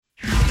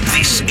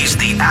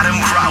Adam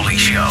Crowley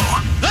Show.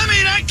 I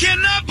mean, I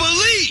cannot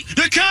believe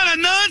the kind of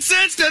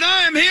nonsense that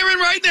I am hearing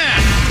right now.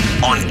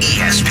 On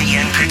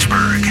ESPN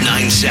Pittsburgh,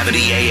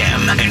 970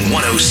 AM and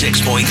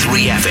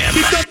 106.3 FM.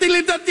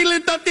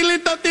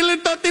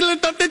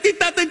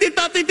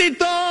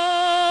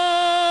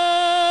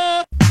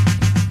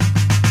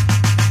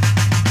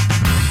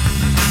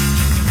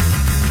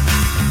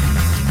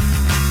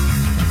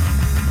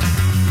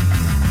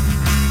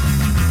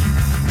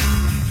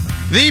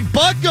 The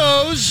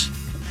Buccos,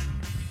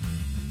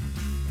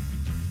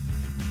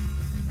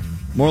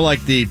 more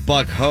like the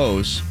Buck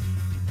Hose,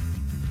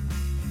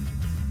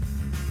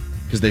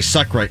 because they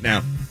suck right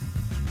now.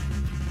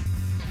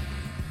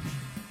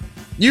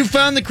 You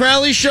found the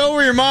Crowley Show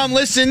where your mom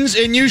listens,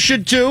 and you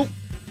should too.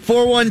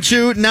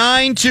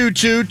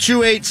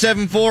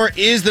 412-922-2874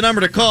 is the number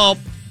to call.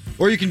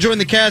 Or you can join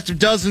the cast of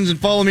dozens and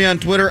follow me on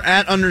Twitter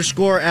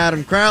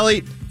 @_Adam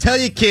Crowley. Tell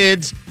your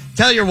kids,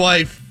 tell your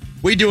wife,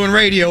 we doing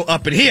radio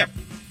up in here.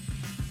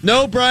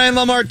 No Brian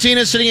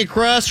LaMartina sitting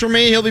across from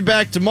me. He'll be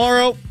back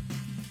tomorrow.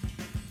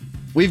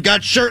 We've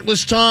got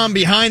Shirtless Tom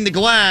behind the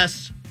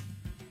glass.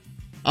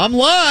 I'm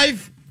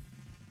live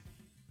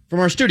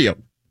from our studio.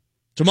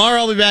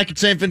 Tomorrow I'll be back at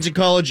St. Vincent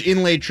College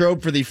in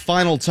Latrobe for the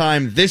final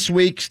time this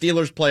week.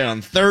 Steelers play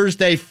on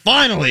Thursday.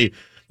 Finally,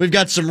 we've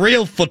got some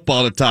real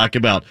football to talk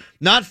about.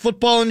 Not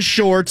football in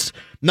shorts,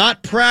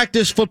 not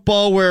practice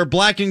football where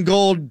black and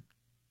gold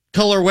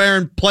color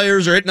wearing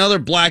players are hitting other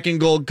black and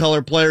gold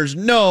color players.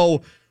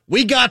 No,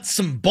 we got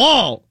some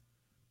ball,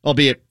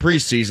 albeit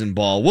preseason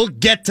ball. We'll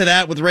get to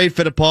that with Ray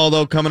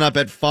Fittipaldo coming up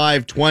at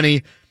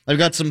 5:20. I've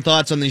got some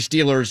thoughts on the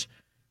Steelers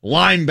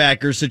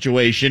linebacker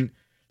situation.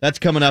 That's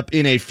coming up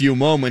in a few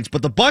moments.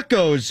 But the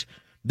Buccos,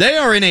 they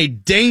are in a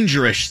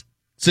dangerous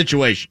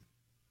situation.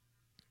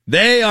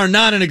 They are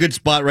not in a good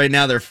spot right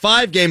now. They're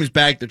 5 games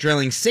back. They're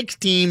trailing 6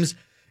 teams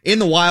in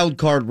the wild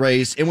card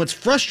race. And what's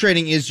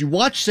frustrating is you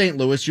watch St.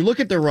 Louis, you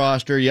look at their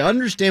roster, you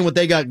understand what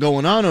they got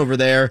going on over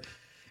there,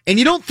 and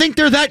you don't think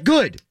they're that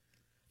good.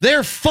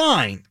 They're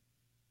fine.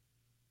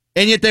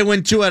 And yet they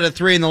win 2 out of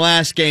 3 in the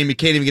last game. You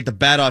can't even get the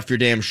bat off your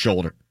damn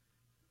shoulder.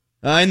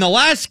 In the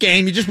last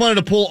game, you just wanted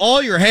to pull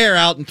all your hair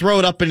out and throw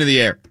it up into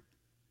the air.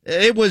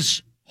 It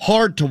was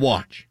hard to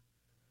watch.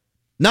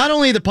 Not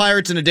only are the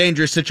Pirates in a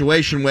dangerous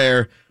situation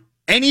where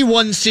any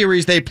one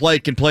series they play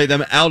can play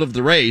them out of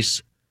the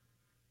race,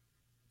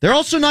 they're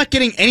also not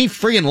getting any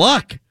freaking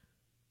luck.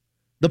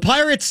 The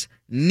Pirates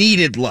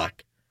needed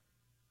luck,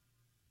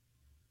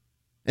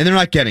 and they're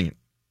not getting it.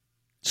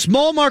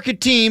 Small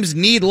market teams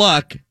need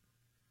luck,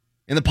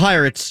 and the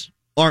Pirates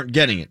aren't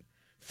getting it.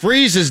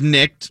 Freeze is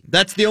nicked.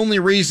 That's the only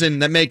reason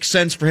that makes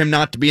sense for him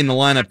not to be in the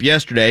lineup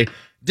yesterday.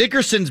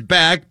 Dickerson's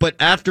back, but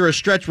after a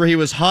stretch where he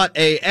was hot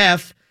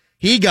AF,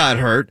 he got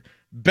hurt.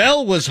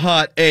 Bell was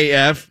hot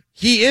AF.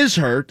 He is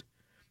hurt.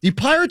 The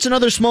Pirates and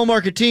other small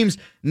market teams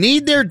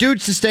need their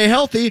dudes to stay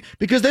healthy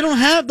because they don't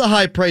have the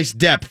high price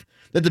depth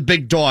that the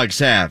big dogs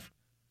have.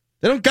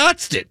 They don't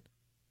got it.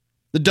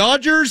 The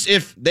Dodgers,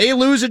 if they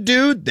lose a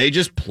dude, they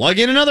just plug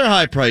in another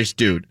high price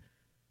dude.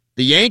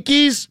 The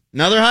Yankees,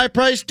 another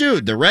high-priced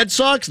dude. The Red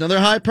Sox,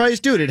 another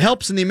high-priced dude. It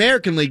helps in the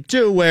American League,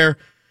 too, where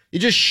you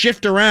just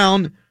shift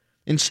around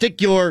and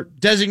stick your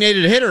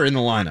designated hitter in the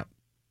lineup.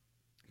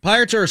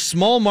 Pirates are a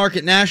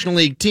small-market National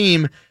League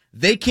team.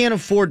 They can't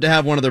afford to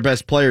have one of their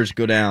best players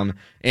go down.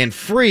 And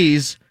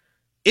Freeze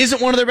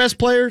isn't one of their best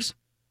players,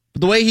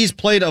 but the way he's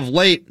played of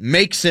late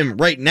makes him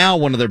right now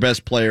one of their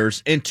best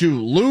players. And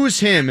to lose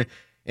him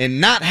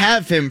and not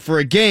have him for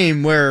a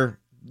game where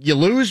you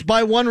lose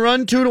by 1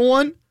 run,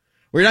 2-1,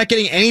 where you're not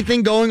getting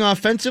anything going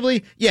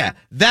offensively, yeah,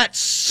 that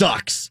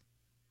sucks.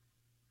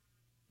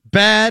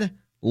 Bad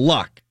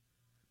luck.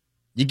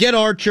 You get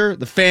Archer,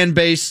 the fan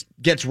base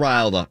gets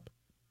riled up.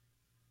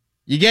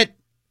 You get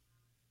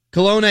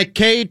Kelowna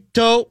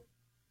Kato,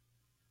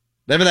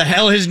 whatever the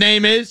hell his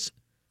name is,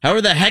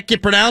 however the heck you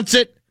pronounce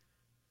it,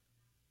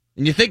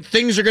 and you think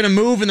things are going to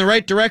move in the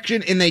right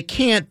direction, and they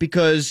can't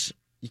because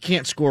you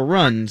can't score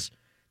runs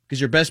because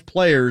your best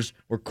players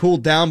were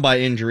cooled down by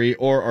injury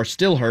or are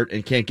still hurt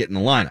and can't get in the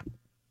lineup.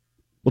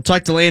 We'll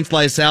talk to Lance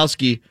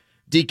Lysowski,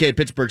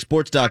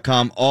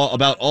 DKPittsburghSports.com,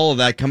 about all of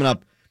that coming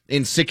up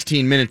in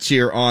 16 minutes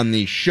here on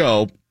the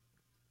show.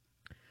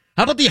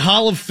 How about the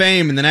Hall of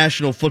Fame in the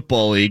National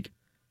Football League?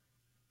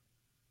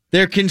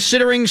 They're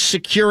considering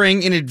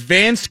securing an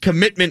advanced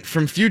commitment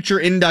from future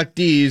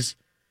inductees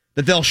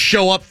that they'll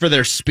show up for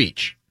their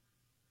speech.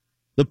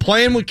 The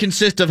plan would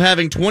consist of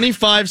having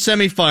 25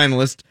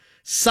 semifinalists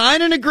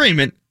sign an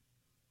agreement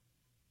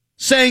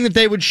saying that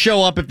they would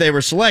show up if they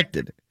were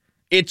selected.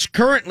 It's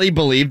currently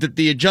believed that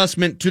the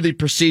adjustment to the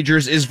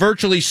procedures is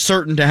virtually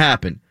certain to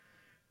happen.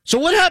 So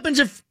what happens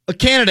if a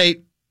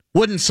candidate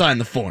wouldn't sign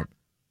the form?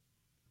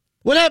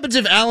 What happens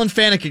if Alan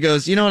Faneca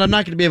goes, you know what, I'm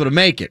not going to be able to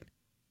make it?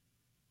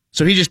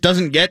 So he just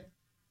doesn't get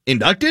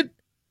inducted?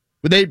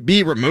 Would they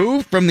be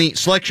removed from the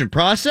selection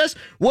process?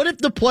 What if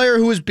the player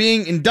who was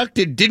being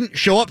inducted didn't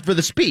show up for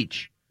the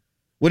speech?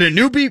 Would a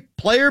newbie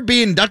player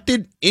be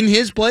inducted in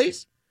his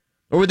place?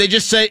 Or would they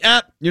just say,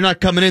 you're not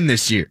coming in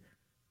this year?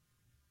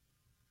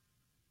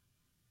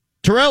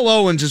 Terrell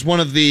Owens is one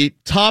of the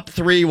top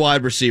 3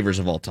 wide receivers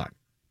of all time.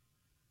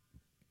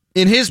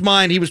 In his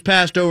mind, he was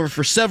passed over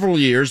for several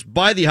years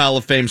by the Hall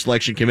of Fame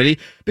selection committee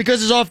because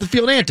of his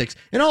off-the-field antics.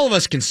 And all of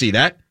us can see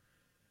that.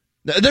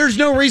 There's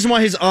no reason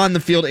why his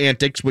on-the-field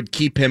antics would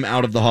keep him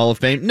out of the Hall of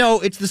Fame. No,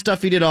 it's the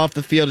stuff he did off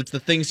the field. It's the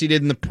things he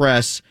did in the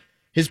press.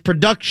 His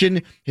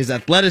production, his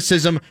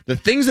athleticism, the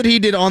things that he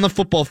did on the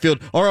football field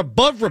are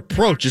above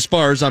reproach as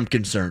far as I'm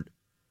concerned.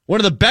 One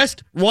of the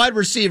best wide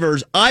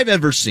receivers I've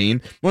ever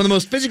seen. One of the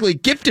most physically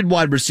gifted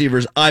wide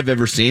receivers I've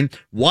ever seen.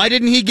 Why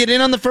didn't he get in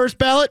on the first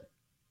ballot?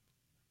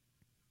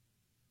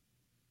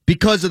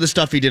 Because of the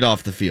stuff he did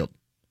off the field.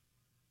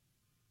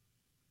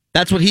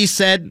 That's what he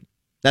said.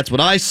 That's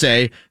what I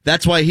say.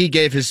 That's why he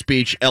gave his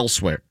speech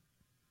elsewhere.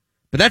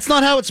 But that's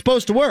not how it's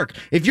supposed to work.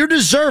 If you're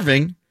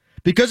deserving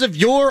because of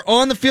your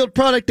on-the-field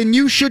product, then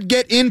you should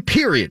get in,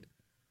 period.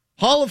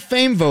 Hall of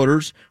Fame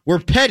voters were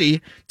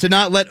petty to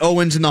not let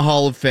Owens in the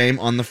Hall of Fame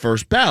on the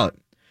first ballot.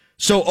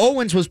 So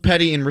Owens was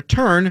petty in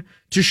return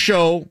to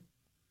show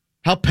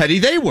how petty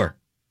they were.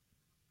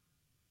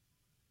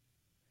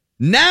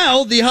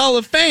 Now the Hall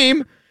of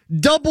Fame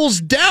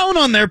doubles down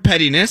on their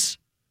pettiness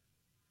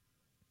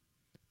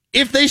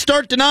if they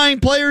start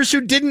denying players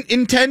who didn't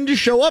intend to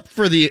show up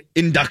for the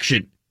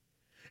induction.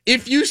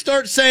 If you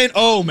start saying,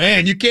 oh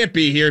man, you can't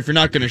be here if you're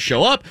not going to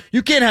show up,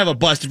 you can't have a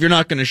bust if you're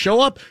not going to show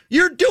up,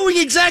 you're doing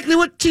exactly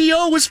what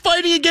T.O. was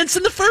fighting against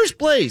in the first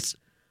place.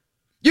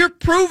 You're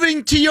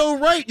proving T.O.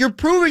 right. You're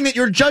proving that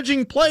you're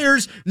judging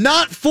players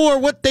not for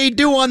what they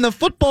do on the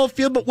football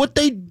field, but what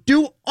they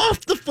do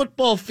off the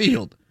football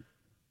field.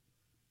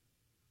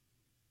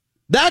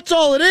 That's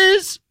all it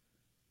is.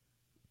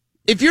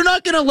 If you're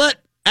not going to let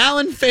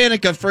Alan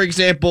Faneca, for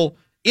example,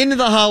 into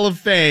the Hall of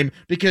Fame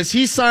because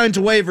he signs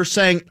a waiver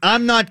saying,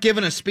 I'm not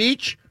giving a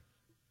speech,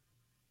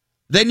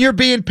 then you're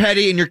being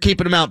petty and you're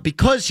keeping him out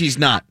because he's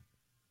not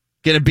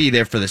going to be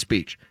there for the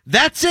speech.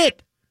 That's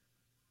it.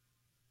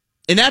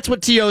 And that's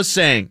what T.O.'s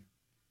saying.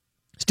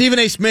 Stephen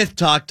A. Smith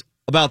talked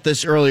about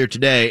this earlier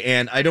today,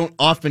 and I don't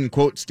often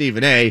quote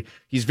Stephen A.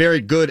 He's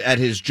very good at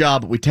his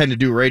job, but we tend to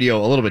do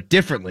radio a little bit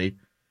differently.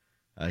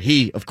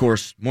 He, of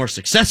course, more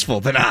successful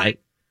than I.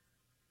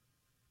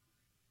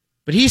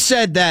 But he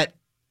said that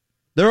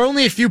there are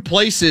only a few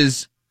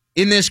places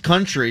in this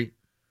country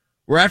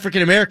where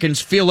African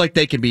Americans feel like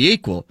they can be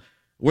equal,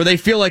 where they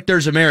feel like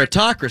there's a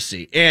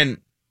meritocracy.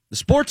 And the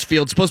sports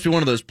field's supposed to be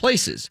one of those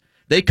places.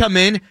 They come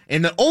in,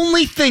 and the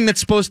only thing that's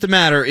supposed to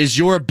matter is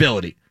your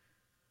ability.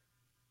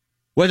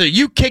 Whether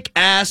you kick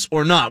ass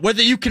or not,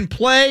 whether you can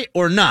play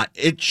or not.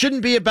 It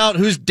shouldn't be about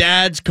whose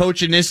dad's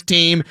coaching this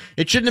team.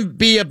 It shouldn't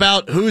be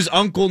about whose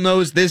uncle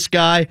knows this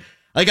guy.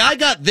 Like, I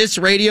got this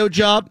radio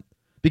job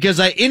because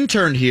I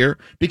interned here,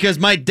 because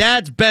my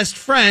dad's best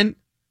friend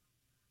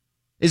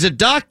is a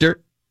doctor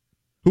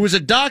who was a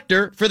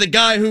doctor for the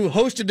guy who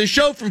hosted the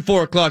show from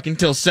 4 o'clock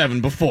until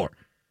 7 before.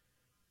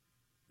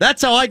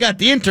 That's how I got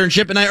the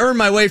internship, and I earned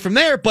my way from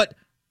there, but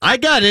I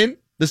got in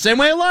the same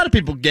way a lot of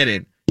people get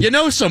in. You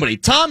know somebody.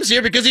 Tom's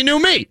here because he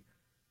knew me.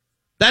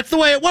 That's the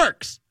way it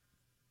works.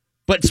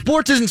 But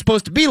sports isn't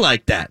supposed to be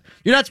like that.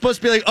 You're not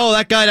supposed to be like, oh,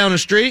 that guy down the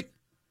street?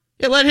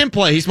 Yeah, let him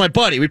play. He's my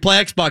buddy. We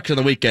play Xbox on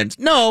the weekends.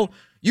 No,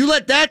 you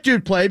let that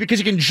dude play because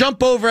he can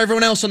jump over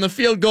everyone else on the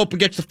field, go up and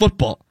get the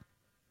football.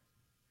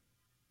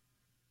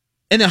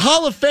 And the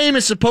Hall of Fame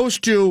is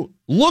supposed to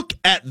look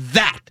at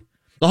that.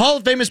 The Hall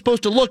of Fame is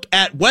supposed to look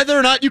at whether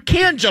or not you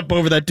can jump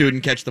over that dude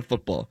and catch the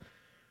football.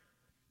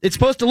 It's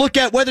supposed to look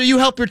at whether you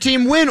help your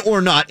team win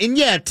or not. And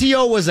yeah,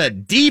 T.O. was a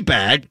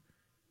D-bag,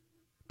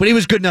 but he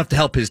was good enough to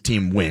help his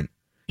team win.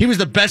 He was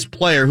the best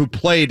player who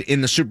played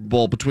in the Super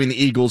Bowl between the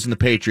Eagles and the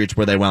Patriots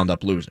where they wound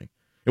up losing.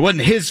 It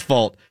wasn't his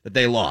fault that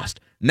they lost.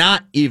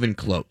 Not even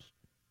close.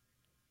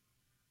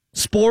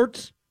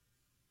 Sports,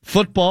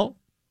 football,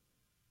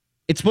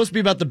 it's supposed to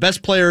be about the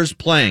best players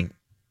playing.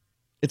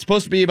 It's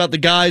supposed to be about the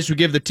guys who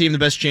give the team the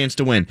best chance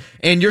to win.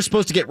 And you're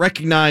supposed to get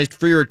recognized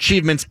for your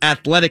achievements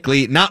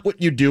athletically, not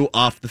what you do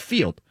off the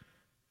field.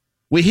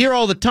 We hear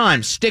all the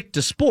time, stick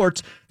to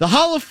sports. The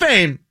Hall of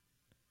Fame,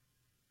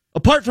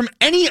 apart from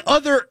any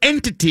other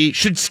entity,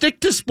 should stick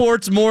to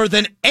sports more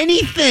than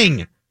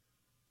anything.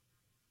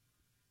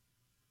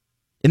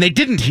 And they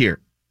didn't here.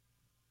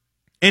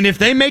 And if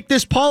they make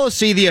this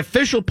policy the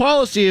official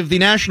policy of the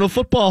National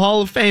Football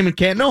Hall of Fame in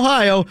Canton,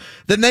 Ohio,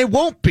 then they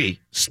won't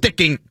be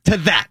sticking to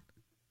that.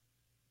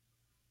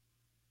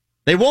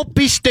 They won't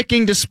be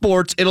sticking to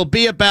sports. It'll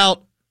be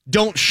about,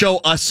 don't show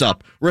us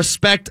up.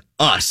 Respect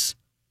us.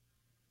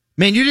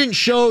 Man, you didn't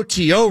show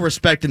T.O.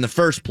 respect in the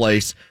first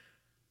place.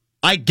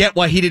 I get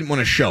why he didn't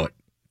want to show it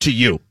to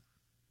you.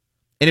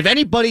 And if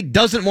anybody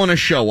doesn't want to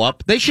show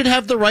up, they should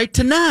have the right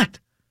to not.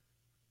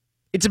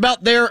 It's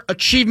about their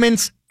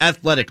achievements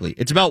athletically.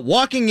 It's about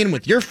walking in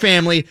with your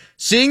family,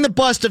 seeing the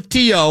bust of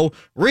T.O.,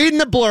 reading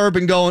the blurb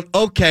and going,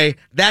 okay,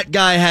 that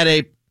guy had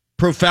a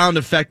profound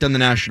effect on the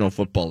National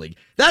Football League.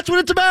 That's what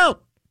it's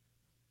about.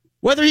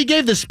 Whether he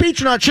gave the speech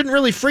or not shouldn't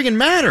really friggin'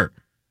 matter.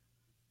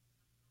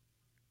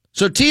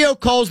 So T.O.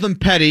 calls them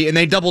petty, and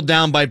they double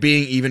down by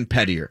being even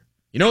pettier.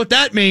 You know what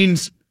that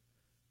means?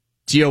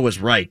 Tio was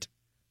right.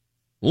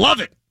 Love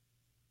it.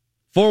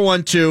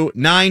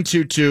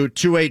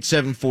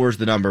 412-922-2874 is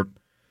the number.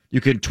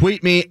 You can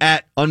tweet me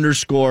at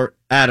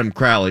 _Adam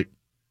Crowley.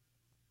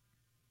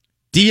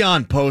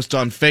 Dion posts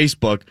on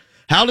Facebook,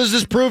 how does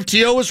this prove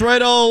Tio was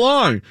right all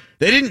along?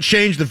 They didn't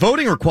change the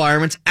voting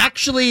requirements.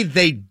 Actually,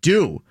 they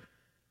do.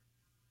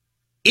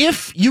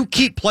 If you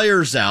keep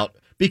players out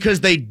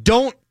because they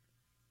don't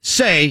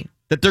say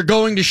that they're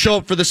going to show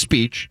up for the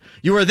speech,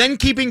 you are then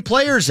keeping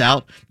players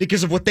out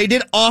because of what they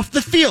did off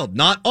the field,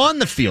 not on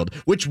the field,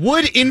 which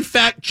would, in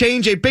fact,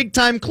 change a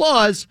big-time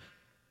clause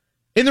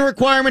in the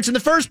requirements in the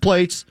first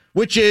place,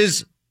 which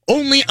is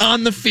only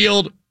on the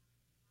field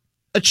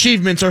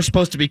achievements are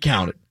supposed to be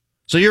counted.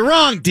 So you're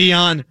wrong,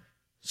 Dion.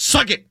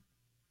 Suck it.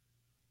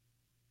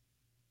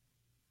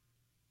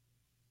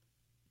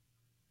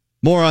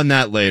 More on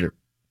that later,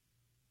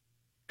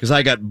 because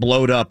I got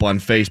blowed up on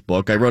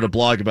Facebook. I wrote a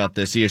blog about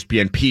this,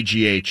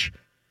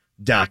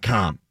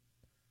 ESPNPGH.com.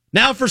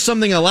 Now for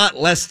something a lot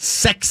less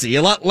sexy,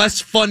 a lot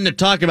less fun to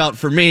talk about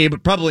for me,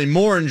 but probably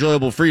more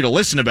enjoyable for you to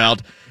listen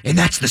about, and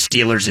that's the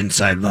Steelers'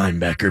 inside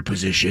linebacker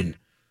position.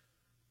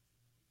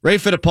 Ray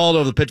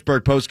Fittipaldo of the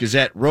Pittsburgh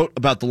Post-Gazette wrote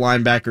about the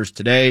linebackers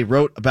today,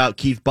 wrote about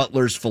Keith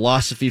Butler's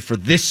philosophy for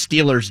this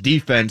Steelers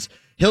defense.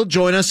 He'll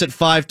join us at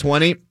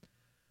 5:20.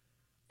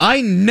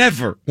 I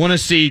never want to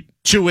see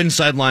two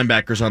inside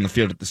linebackers on the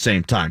field at the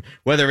same time,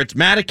 whether it's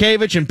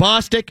Matakevich and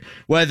Bostic,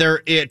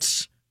 whether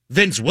it's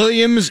Vince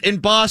Williams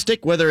and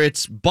Bostic, whether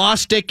it's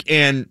Bostic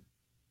and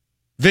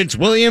Vince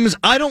Williams.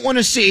 I don't want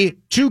to see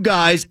two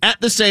guys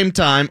at the same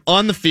time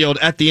on the field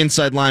at the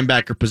inside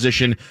linebacker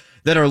position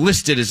that are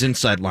listed as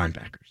inside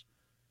linebackers.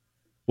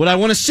 What I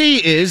want to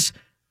see is,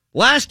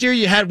 last year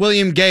you had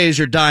William Gay as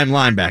your dime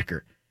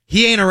linebacker.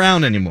 He ain't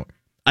around anymore.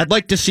 I'd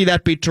like to see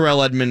that be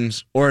Terrell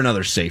Edmunds or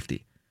another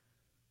safety.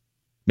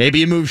 Maybe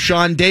you move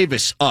Sean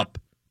Davis up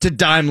to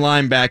dime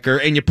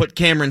linebacker and you put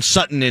Cameron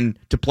Sutton in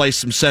to play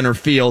some center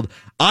field.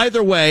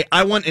 Either way,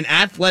 I want an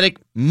athletic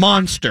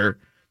monster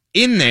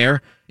in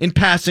there in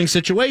passing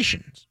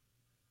situations.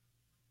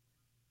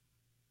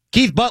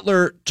 Keith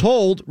Butler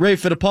told Ray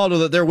Fittipaldo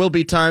that there will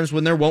be times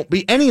when there won't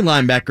be any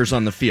linebackers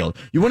on the field.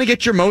 You want to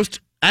get your most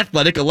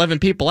athletic 11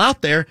 people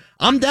out there?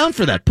 I'm down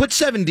for that. Put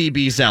 7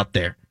 DBs out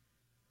there.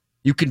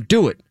 You can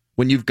do it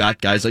when you've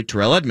got guys like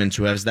Terrell Edmunds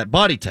who has that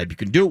body type. You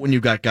can do it when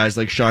you've got guys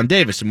like Sean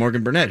Davis and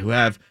Morgan Burnett who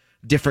have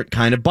different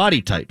kind of body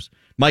types.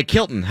 Mike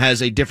Hilton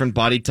has a different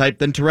body type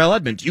than Terrell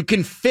Edmunds. You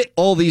can fit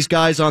all these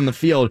guys on the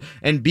field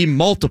and be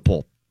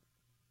multiple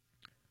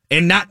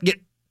and not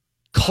get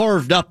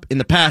carved up in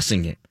the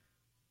passing game.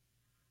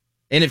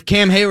 And if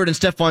Cam Hayward and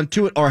Stephon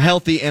Tuitt are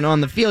healthy and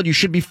on the field, you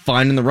should be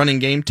fine in the running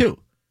game too.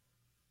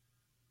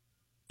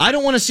 I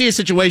don't want to see a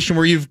situation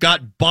where you've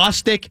got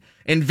Bostic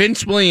and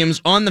Vince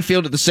Williams on the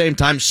field at the same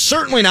time.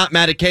 Certainly not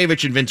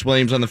Matakevich and Vince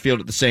Williams on the field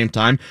at the same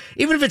time.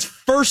 Even if it's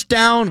first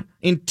down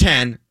in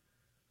 10,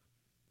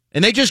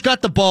 and they just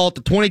got the ball at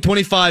the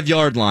 20-25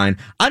 yard line,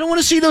 I don't want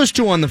to see those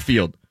two on the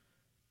field.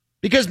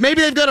 Because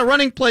maybe they've got a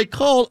running play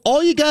called.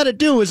 All you got to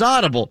do is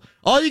audible.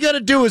 All you got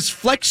to do is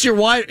flex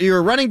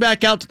your running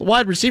back out to the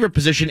wide receiver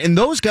position, and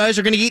those guys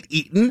are going to get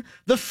eaten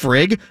the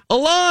frig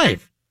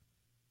alive.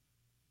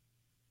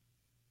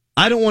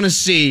 I don't want to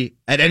see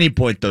at any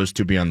point those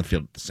two be on the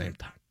field at the same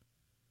time.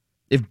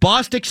 If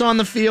Bostic's on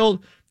the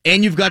field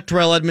and you've got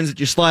Terrell Edmunds that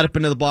you slide up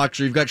into the box,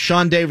 or you've got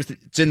Sean Davis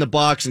that's in the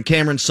box and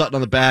Cameron Sutton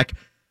on the back,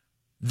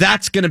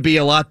 that's going to be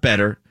a lot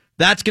better.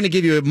 That's going to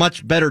give you a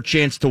much better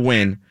chance to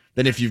win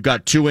than if you've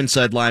got two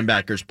inside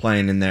linebackers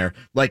playing in there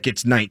like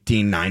it's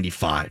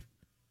 1995.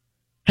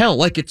 Hell,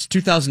 like it's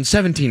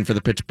 2017 for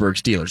the Pittsburgh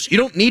Steelers. You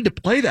don't need to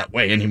play that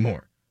way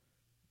anymore.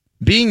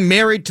 Being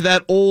married to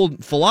that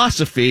old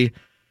philosophy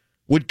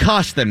would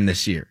cost them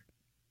this year.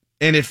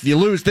 And if you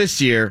lose this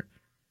year,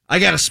 I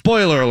got a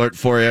spoiler alert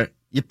for you.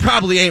 You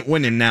probably ain't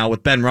winning now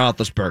with Ben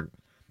Roethlisberger.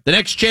 The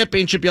next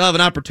championship you'll have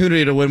an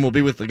opportunity to win will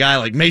be with a guy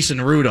like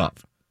Mason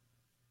Rudolph.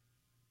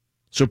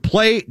 So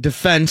play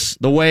defense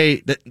the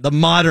way that the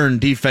modern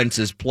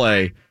defenses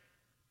play,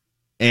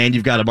 and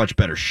you've got a much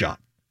better shot.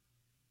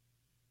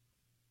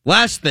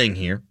 Last thing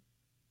here.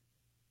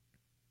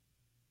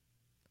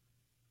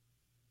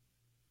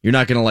 You're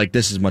not going to like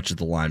this as much as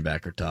the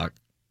linebacker talk.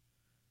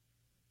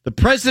 The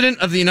President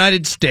of the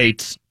United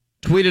States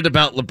tweeted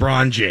about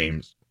LeBron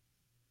James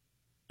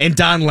and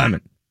Don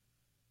Lemon.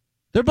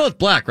 They're both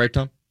black, right,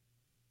 Tom?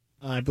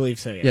 I believe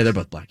so, yes. Yeah, they're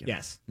both black. Yeah.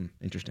 Yes.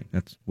 Interesting.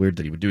 That's weird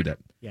that he would do that.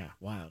 Yeah,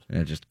 wild.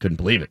 I just couldn't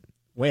believe it.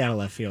 Way out of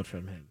left field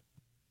from him.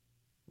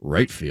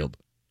 Right field.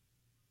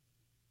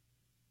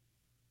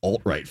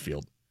 Alt-right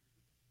field.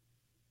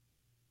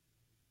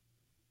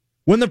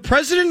 When the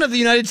President of the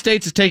United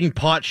States is taking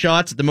pot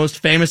shots at the most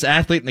famous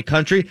athlete in the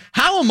country,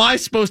 how am I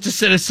supposed to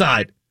sit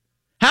aside?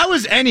 How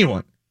is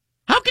anyone?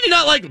 How can you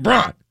not like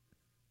LeBron?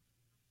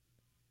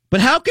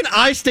 But how can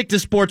I stick to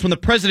sports when the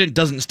president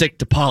doesn't stick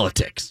to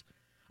politics?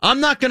 I'm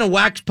not going to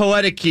wax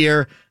poetic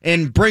here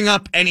and bring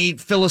up any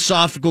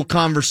philosophical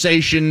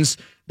conversations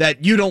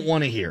that you don't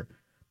want to hear.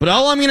 But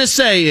all I'm going to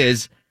say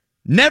is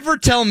never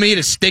tell me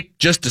to stick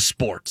just to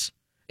sports.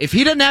 If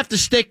he doesn't have to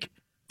stick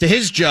to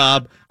his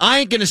job, I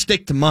ain't going to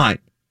stick to mine.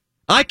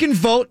 I can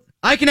vote.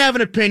 I can have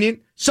an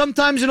opinion.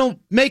 Sometimes it'll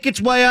make its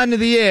way onto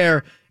the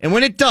air, and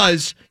when it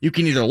does, you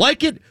can either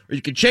like it or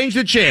you can change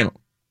the channel.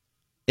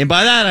 And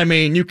by that, I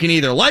mean you can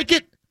either like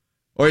it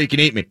or you can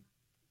eat me.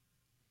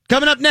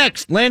 Coming up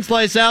next, Lance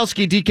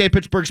Lysowski,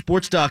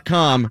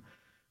 DKPittsburghSports.com.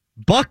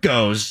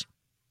 Buccos.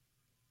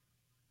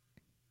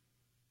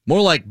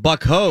 More like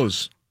Buck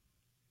Hose.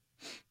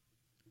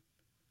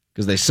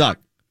 Because they suck.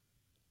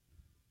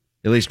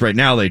 At least right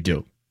now they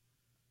do.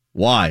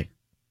 Why?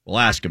 We'll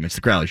ask him. It's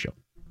the Crowley Show.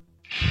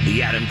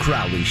 The Adam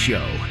Crowley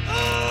Show.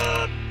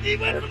 He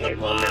went from the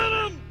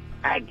bottom.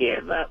 I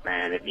give up,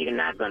 man. If you're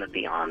not going to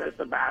be honest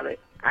about it,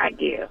 I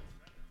give.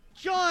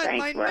 John, Thanks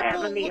my for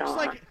having me nipple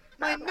looks on. like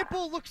my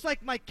nipple looks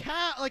like my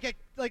cat,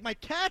 like my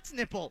cat's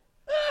nipple.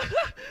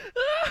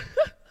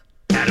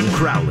 Adam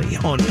Crowley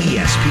on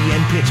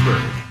ESPN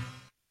Pittsburgh.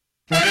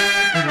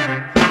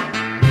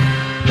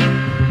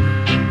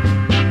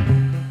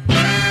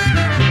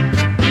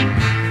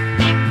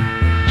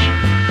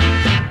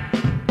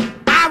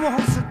 I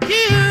want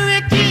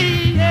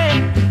security, yeah.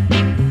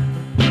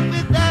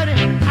 Without it,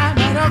 I'm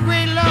at a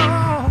great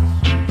loss.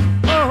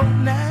 Oh,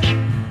 now,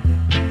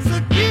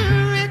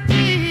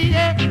 security,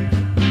 yeah.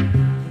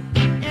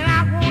 And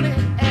I want it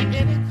at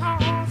any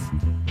cost.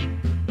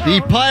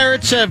 The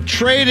Pirates have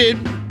traded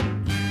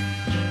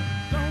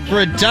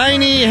for a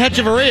Daini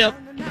Hechavarria,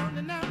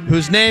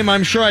 whose name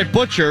I'm sure I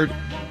butchered.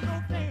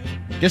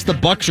 Guess the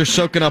Bucks are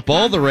soaking up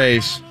all the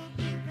Rays.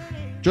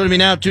 Joining me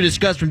now to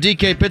discuss from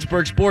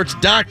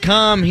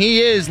DKPittsburghSports.com,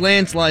 he is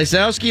Lance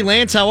Lysowski.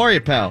 Lance, how are you,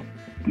 pal?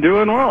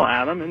 Doing well,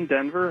 Adam, in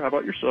Denver. How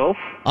about yourself?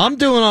 I'm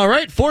doing all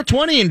right.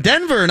 420 in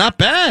Denver, not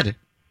bad.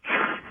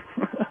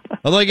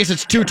 Although I guess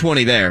it's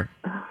 220 there.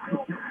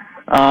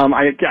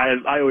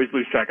 I always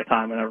lose track of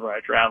time whenever I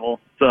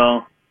travel,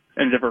 so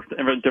in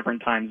a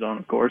different time zone,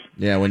 of course.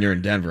 Yeah, when you're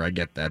in Denver, I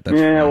get that. That's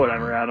Yeah, fine.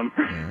 whatever, Adam.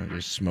 Yeah,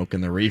 just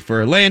smoking the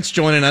reefer. Lance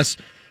joining us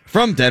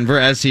from Denver,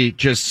 as he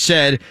just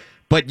said.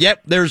 But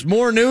yep, there's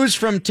more news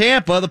from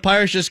Tampa. The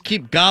Pirates just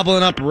keep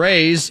gobbling up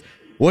Rays.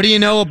 What do you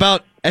know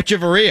about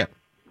Hechavarria?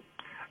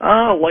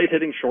 Light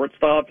hitting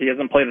shortstop. He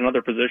hasn't played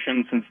another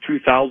position since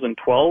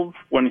 2012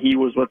 when he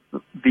was with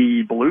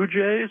the Blue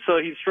Jays. So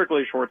he's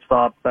strictly a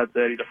shortstop. That's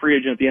it. He's a free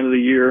agent at the end of the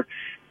year.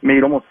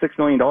 Made almost $6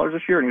 million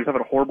this year, and he was having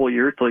a horrible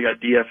year until he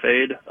got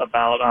DFA'd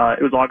about,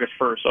 it was August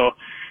 1st. So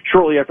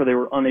shortly after they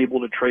were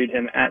unable to trade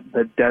him at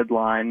the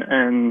deadline.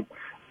 And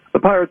the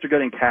Pirates are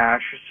getting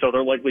cash, so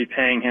they're likely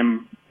paying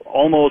him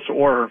almost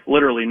or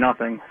literally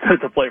nothing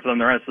to play for them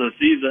the rest of the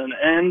season.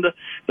 And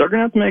they're going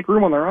to have to make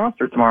room on their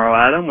roster tomorrow,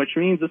 Adam, which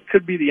means this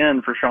could be the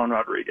end for Sean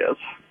Rodriguez.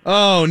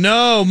 Oh,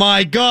 no,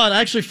 my God.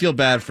 I actually feel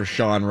bad for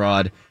Sean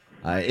Rod.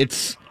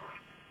 It's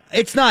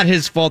not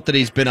his fault that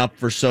he's been up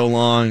for so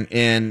long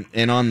and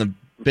on the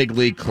big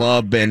league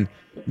club. And,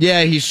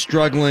 yeah, he's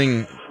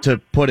struggling, to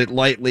put it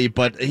lightly,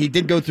 but he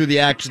did go through the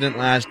accident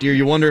last year.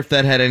 You wonder if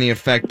that had any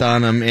effect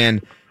on him.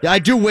 And I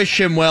do wish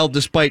him well,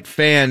 despite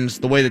fans,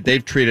 the way that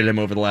they've treated him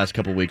over the last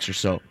couple of weeks or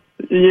so.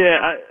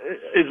 Yeah,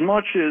 as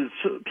much as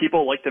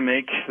people like to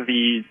make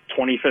the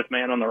 25th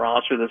man on the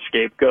roster the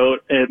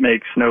scapegoat, it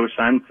makes no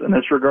sense in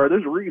this regard.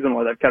 There's a reason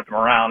why they've kept him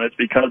around. It's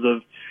because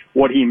of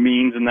what he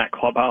means in that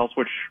clubhouse,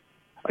 which,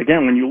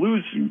 again, when you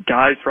lose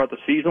guys throughout the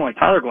season, like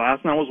Tyler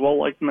Glasnow was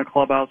well-liked in the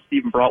clubhouse,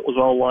 Stephen Brault was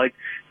well-liked,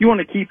 you want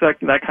to keep that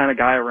kind of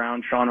guy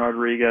around, Sean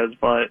Rodriguez,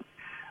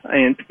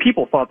 and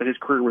people thought that his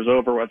career was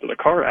over after the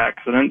car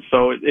accident,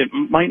 so it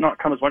might not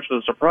come as much of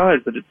a surprise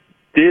that it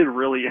did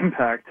really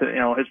impact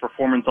his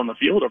performance on the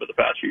field over the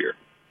past year.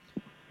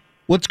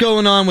 What's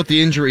going on with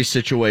the injury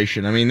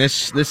situation? I mean,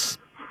 this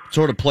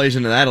sort of plays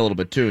into that a little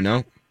bit too,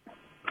 no?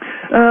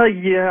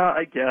 Yeah,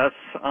 I guess.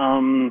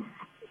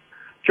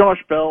 Josh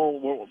Bell,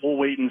 we'll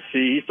wait and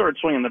see. He started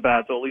swinging the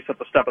bat, so at least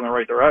that's a step in the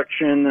right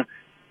direction.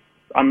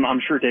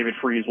 I'm sure David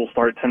Freese will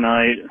start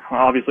tonight.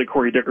 Obviously,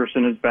 Corey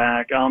Dickerson is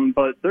back.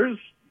 But there's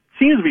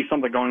seems to be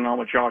something going on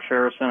with Josh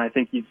Harrison. I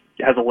think he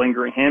has a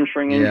lingering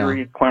hamstring injury.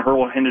 Yeah. Clint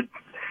Hurwell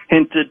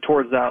hinted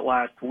towards that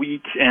last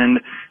week,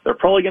 and they're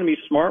probably going to be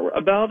smart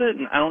about it.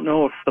 And I don't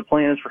know if the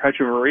plan is for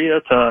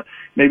Hechavarria to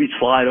maybe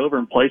slide over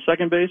and play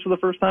second base for the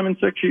first time in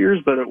 6 years,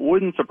 but it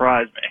wouldn't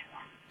surprise me.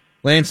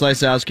 Lance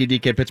Lysowski,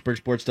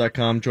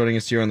 DKPittsburghSports.com, joining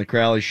us here on the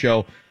Crowley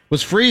Show.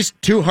 Was Freese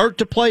too hurt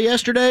to play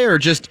yesterday, or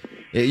just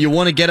you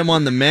want to get him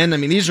on the mend? I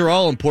mean, these are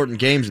all important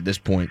games at this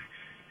point.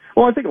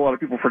 Well, I think a lot of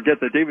people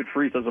forget that David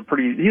Freese has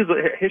he has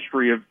a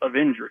history of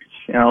injuries.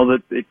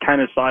 That it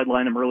kind of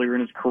sidelined him earlier in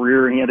his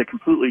career, and he had to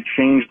completely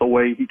change the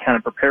way he kind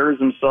of prepares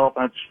himself.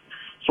 That's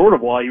sort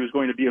of why he was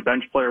going to be a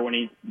bench player when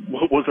he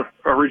was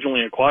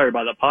originally acquired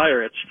by the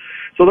Pirates.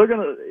 So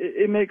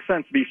it makes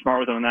sense to be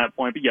smart with him at that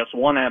point. But yes,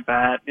 one at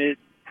bat,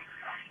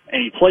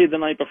 and he played the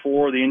night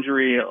before. The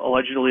injury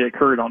allegedly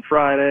occurred on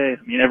Friday.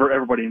 I mean,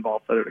 everybody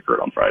involved said it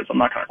occurred on Friday, so I'm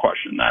not going to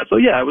question that. So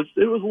yeah, it was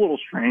a little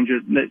strange.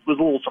 It was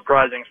a little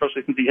surprising,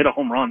 especially since he hit a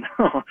home run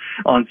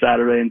on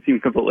Saturday and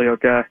seemed completely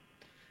okay.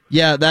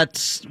 Yeah,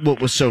 that's what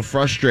was so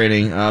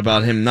frustrating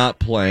about him not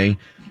playing.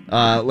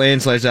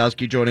 Lance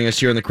Lysowski joining us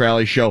here on the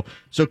Crowley Show.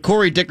 So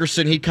Corey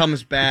Dickerson, he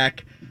comes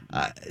back.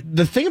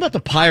 The thing about the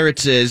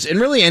Pirates is, and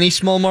really any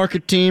small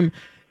market team,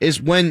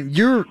 is when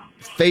you're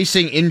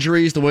facing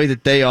injuries the way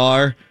that they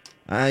are,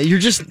 you're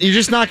just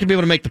not going to be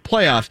able to make the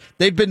playoffs.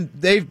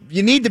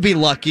 You need to be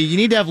lucky. You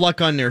need to have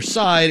luck on their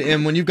side.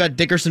 And when you've got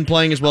Dickerson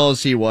playing as well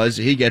as he was,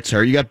 he gets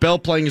hurt. You got Bell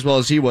playing as well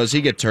as he was,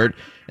 he gets hurt.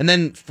 And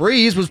then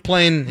Freese was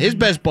playing his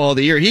best ball of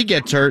the year, he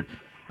gets hurt.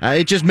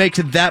 It just makes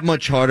it that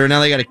much harder. Now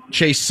they got to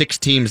chase 6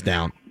 teams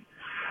down.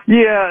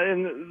 Yeah,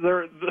 and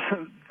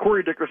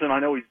Corey Dickerson, I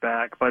know he's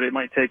back, but it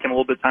might take him a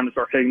little bit of time to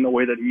start hitting the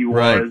way that he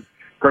Right. was.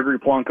 Gregory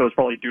Polanco is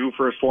probably due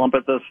for a slump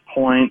at this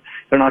point.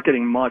 They're not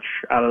getting much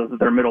out of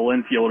their middle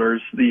infielders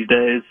these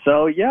days.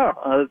 So, yeah,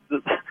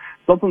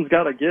 something's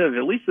got to give.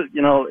 At least,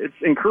 it's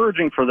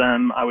encouraging for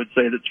them, I would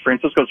say, that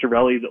Francisco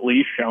Cervelli's at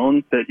least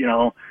shown that,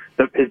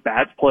 that his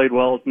bat's played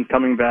well since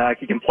coming back.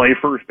 He can play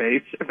first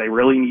base if they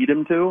really need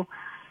him to.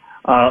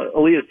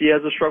 Elias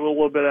Diaz has struggled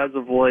a little bit as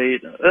of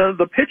late.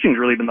 The pitching's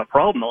really been the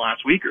problem the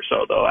last week or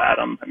so, though,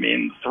 Adam. I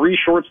mean, 3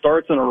 short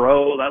starts in a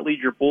row, that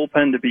leads your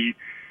bullpen to be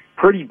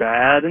pretty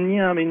bad. And,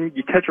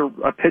 you catch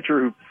a pitcher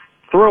who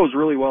throws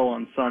really well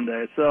on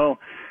Sunday. So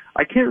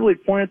I can't really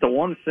point at the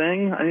one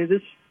thing. I mean,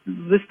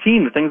 this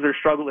team, the things they've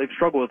struggled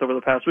with over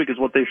the past week is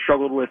what they've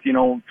struggled with,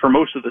 for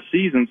most of the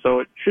season. So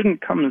it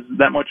shouldn't come as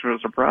that much of a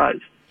surprise.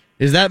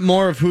 Is that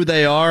more of who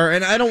they are?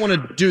 And I don't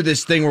want to do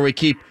this thing where we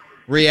keep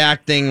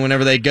reacting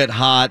whenever they get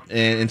hot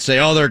and say,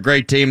 oh, they're a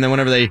great team. Then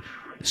whenever they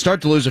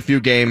start to lose a few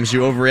games,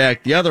 you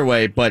overreact the other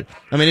way. But,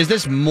 I mean, is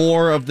this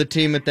more of the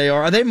team that they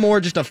are? Are they more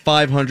just a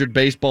 500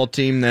 baseball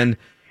team than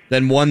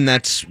one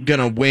that's going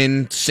to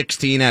win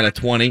 16 out of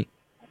 20?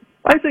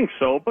 I think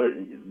so, but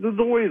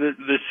the way that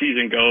this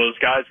season goes,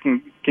 guys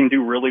can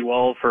do really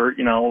well for,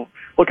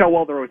 look how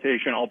well the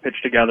rotation all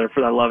pitched together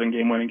for that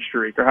 11-game winning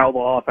streak, or how the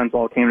offense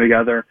all came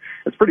together.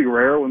 It's pretty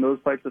rare when those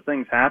types of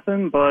things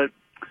happen, but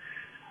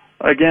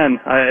again,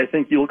 I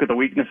think you look at the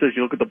weaknesses,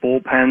 you look at the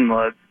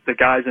bullpen, the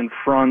guys in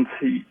front.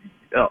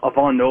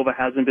 Ivan Nova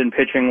hasn't been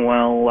pitching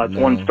well. That's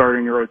one starter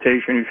in your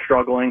rotation who's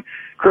struggling.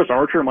 Chris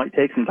Archer might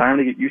take some time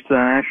to get used to the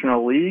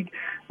National League.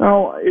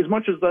 Now, as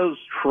much as those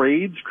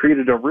trades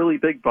created a really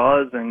big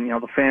buzz and,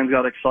 the fans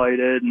got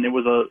excited and it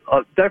was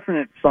a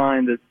definite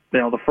sign that,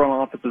 the front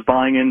office is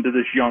buying into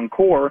this young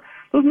core,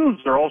 those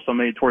moves are also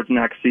made towards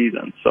next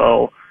season.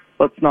 So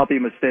let's not be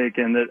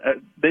mistaken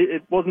that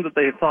it wasn't that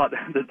they thought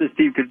that this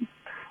team could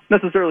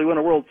necessarily win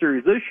a World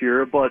Series this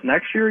year, but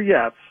next year,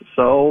 yes.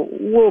 So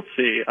we'll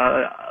see.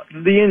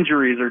 The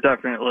injuries are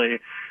definitely,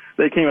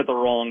 they came at the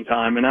wrong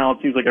time, and now it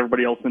seems like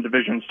everybody else in the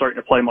division is starting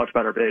to play much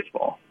better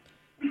baseball.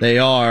 They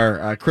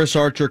are. Chris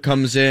Archer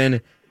comes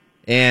in,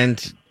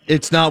 and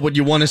it's not what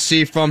you want to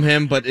see from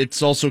him, but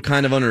it's also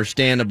kind of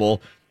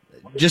understandable.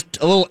 Just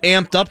a little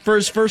amped up for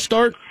his first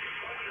start?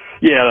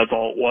 Yeah, that's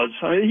all it was.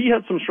 I mean, he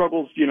had some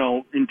struggles,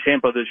 in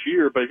Tampa this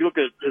year, but if you look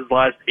at his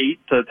last 8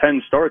 to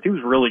 10 starts, he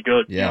was really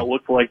good. Yeah.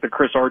 Looked like the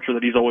Chris Archer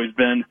that he's always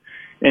been.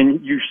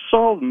 And you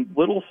saw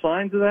little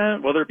signs of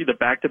that, whether it be the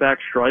back-to-back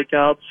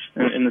strikeouts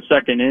in the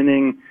second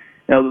inning,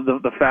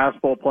 the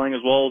fastball playing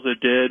as well as it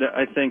did.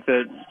 I think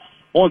that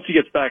once he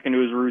gets back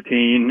into his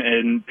routine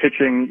and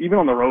pitching, even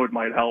on the road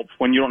might help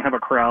when you don't have a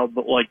crowd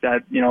like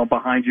that,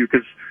 behind you,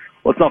 because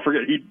let's not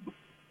forget, he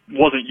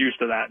wasn't used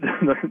to that.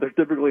 There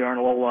typically aren't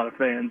a whole lot of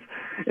fans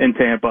in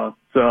Tampa.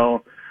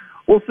 So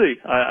we'll see.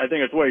 I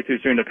think it's way too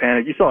soon to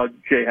panic. You saw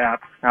Jay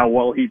Happ, how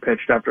well he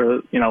pitched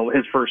after,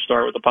 his first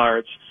start with the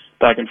Pirates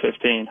back in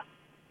 2015.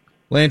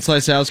 Lance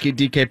Lysowski,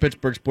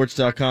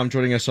 DKPittsburghSports.com,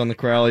 joining us on the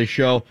Crowley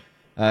Show.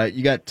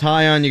 You got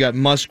Tyon, you got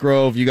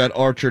Musgrove, you got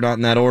Archer, not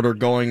in that order,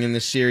 going in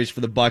this series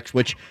for the Bucks,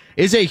 which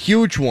is a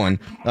huge one.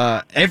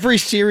 Every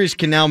series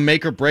can now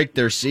make or break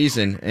their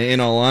season,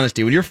 in all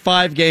honesty. When you're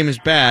 5 games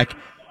back,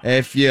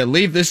 if you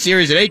leave this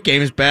series at 8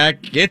 games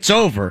back, it's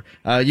over.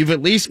 You've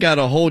at least got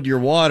to hold your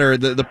water.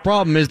 The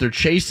problem is they're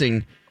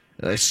chasing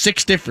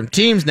 6 different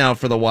teams now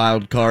for the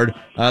wild card.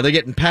 They're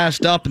getting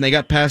passed up, and they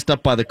got passed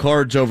up by the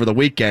Cards over the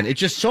weekend. It's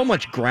just so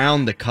much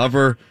ground to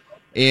cover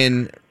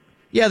in,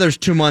 there's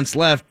 2 months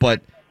left,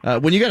 but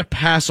when you got to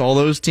pass all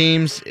those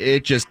teams,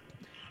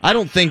 I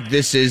don't think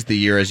this is the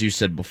year, as you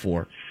said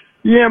before.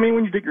 Yeah, I mean,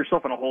 when you dig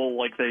yourself in a hole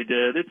like they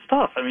did, it's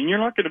tough. I mean, you're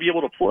not going to be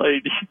able to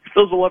play.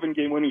 Those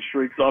 11-game winning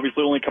streaks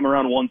obviously only come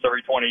around once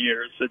every 20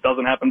 years. It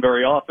doesn't happen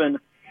very often.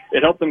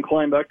 It helped them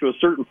climb back to a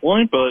certain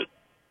point, but,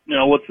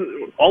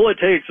 all it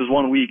takes is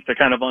 1 week to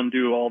kind of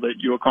undo all that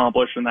you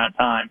accomplished in that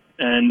time.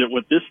 And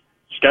with this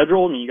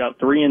schedule, and you got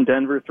 3 in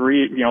Denver,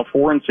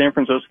 4 in San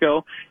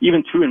Francisco,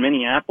 even 2 in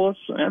Minneapolis,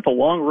 that's a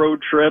long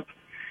road trip.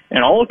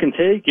 And all it can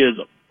take is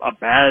a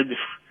bad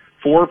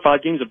 4 or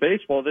 5 games of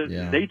baseball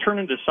that they turn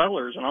into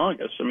sellers in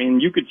August. I mean,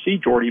 you could see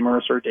Jordy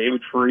Mercer,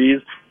 David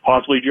Freese,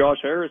 possibly Josh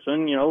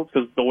Harrison,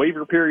 because the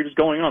waiver period is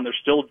going on. There's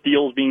still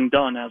deals being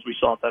done, as we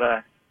saw today.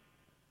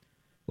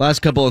 Last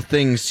couple of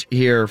things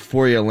here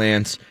for you,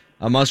 Lance.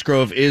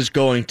 Musgrove is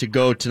going to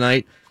go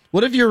tonight.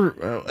 What have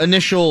your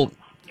initial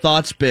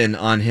thoughts been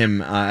on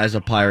him as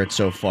a Pirate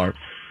so far?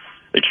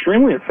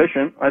 extremely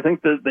efficient. I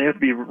think that they have to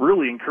be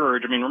really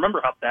encouraged. I mean, remember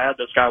how bad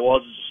this guy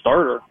was as a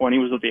starter when he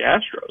was with the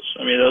Astros.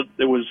 I mean,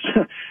 it was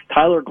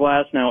Tyler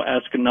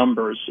Glasnow-esque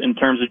numbers in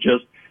terms of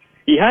just,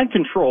 he had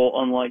control,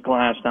 unlike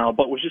Glasnow,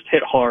 but was just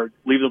hit hard,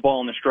 leave the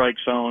ball in the strike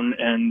zone,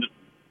 and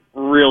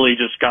really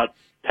just got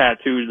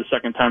tattooed the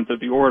second time through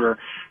the order.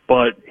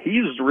 But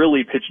he's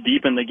really pitched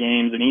deep in the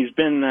games, and he's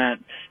been that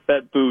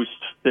boost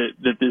that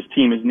this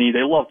team is needed.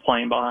 They love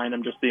playing behind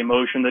him, just the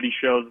emotion that he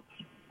shows.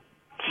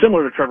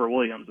 Similar to Trevor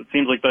Williams. It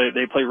seems like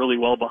they play really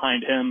well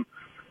behind him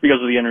because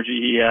of the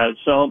energy he has.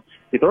 So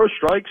he throws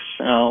strikes,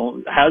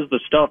 has the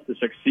stuff to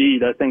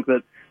succeed. I think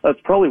that's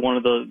probably one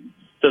of the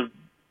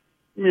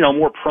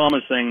more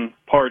promising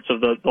parts of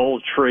the whole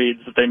trades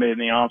that they made in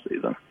the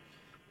offseason.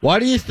 Why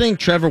do you think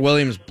Trevor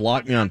Williams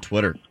blocked me on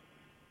Twitter?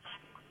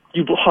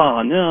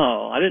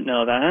 No, I didn't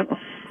know that.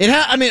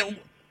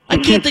 I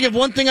can't think of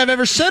one thing I've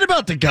ever said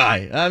about the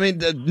guy. I mean,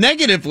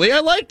 negatively, I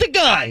like the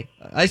guy.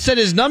 I said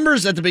his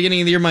numbers at the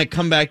beginning of the year might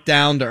come back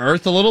down to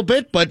earth a little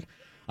bit, but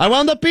I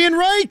wound up being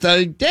right.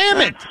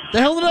 Damn it. The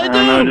hell did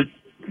I do?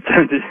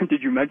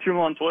 Did you mention him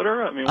on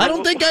Twitter? I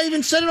don't think I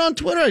even said it on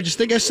Twitter. I just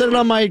think I said it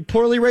on my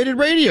poorly rated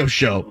radio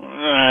show.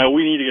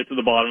 We need to get to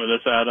the bottom of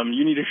this, Adam.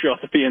 You need to show up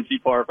at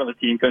PNC Park when the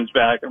team comes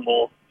back, and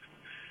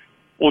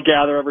we'll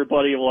gather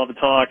everybody. We'll have a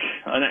talk,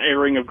 an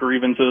airing of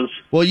grievances.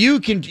 Well,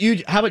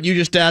 how about you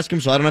just ask him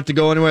so I don't have to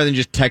go anywhere, then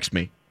just text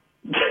me.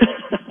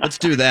 Let's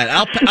do that.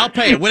 I'll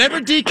pay it. Whatever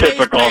DK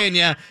is paying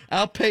you,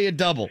 I'll pay you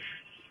double.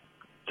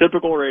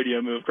 Typical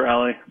radio move,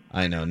 Crowley.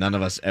 I know. None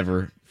of us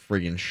ever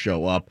friggin'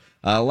 show up.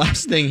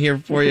 Last thing here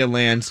for you,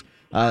 Lance.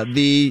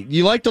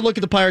 You like to look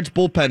at the Pirates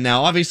bullpen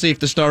now. Obviously, if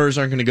the starters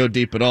aren't going to go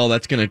deep at all,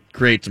 that's going to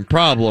create some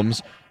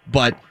problems.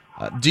 But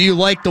do you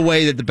like the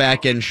way that the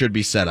back end should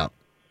be set up?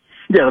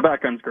 Yeah, the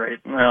back end's great.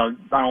 I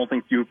don't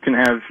think you can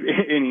have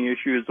any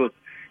issues with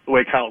the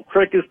way Kyle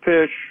Crick is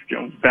pitched.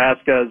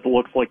 Vasquez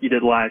looks like he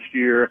did last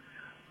year.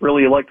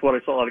 Really liked what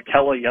I saw out of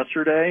Kelly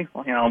yesterday.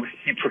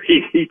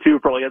 He too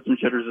probably had some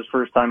jitters his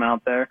first time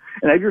out there.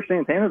 And Edgar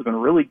Santana's been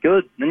really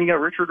good. Then you got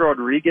Richard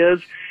Rodriguez.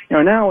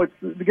 Now it's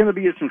going to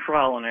be some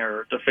trial and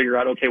error to figure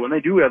out, okay, when they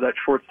do have that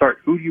short start,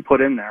 who do you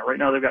put in there? Right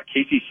now they've got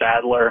Casey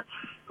Sadler,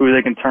 who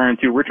they can turn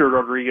to. Richard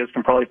Rodriguez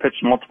can probably pitch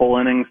multiple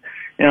innings.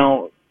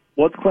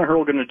 What's Clint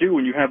Hurl going to do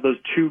when you have those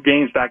two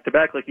games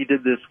back-to-back like he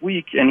did this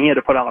week, and he had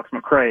to put Alex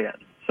McRae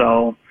in?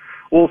 So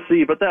we'll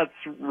see, but that's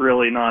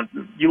really not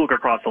 – you look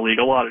across the league,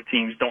 a lot of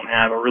teams don't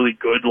have a really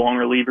good long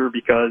reliever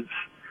because,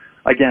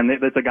 again,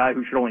 that's a guy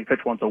who should only pitch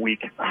once a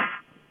week.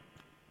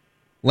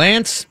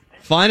 Lance,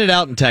 find it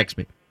out and text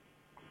me.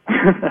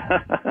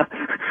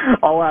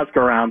 I'll ask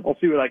around. I'll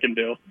see what I can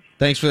do.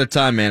 Thanks for the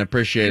time, man.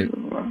 Appreciate it.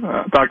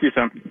 Talk to you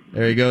soon.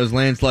 There he goes,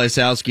 Lance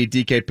Lysowski,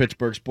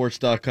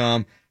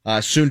 DKPittsburghSports.com.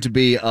 Soon to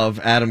be of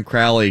Adam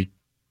Crowley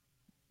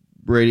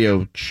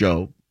radio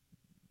show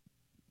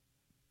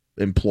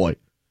employ.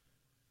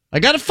 I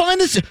got to find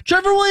this.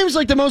 Trevor Williams is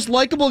like the most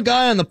likable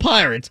guy on the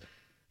Pirates.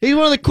 He's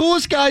one of the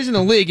coolest guys in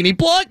the league, and he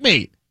blocked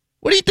me.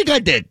 What do you think I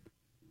did?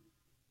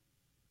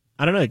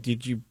 I don't know.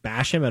 Did you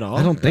bash him at all?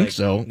 I don't think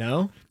so.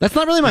 No? That's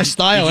not really my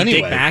style did you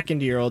anyway. dig back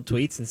into your old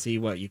tweets and see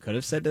what you could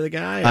have said to the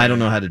guy? I don't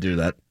know how to do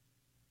that.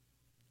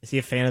 Is he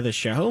a fan of the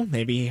show?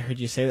 Maybe he heard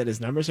you say that his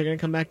numbers are going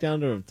to come back down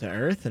to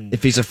earth. And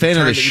if he's a fan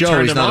of the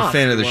show, he's not a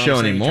fan of the show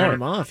anymore. Turn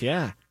him off,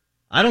 yeah.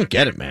 I don't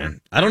get it,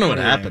 man. I don't know what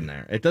happened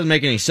there. It doesn't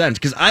make any sense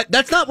because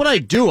that's not what I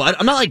do.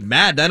 I'm not like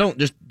Madden. I don't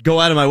just go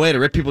out of my way to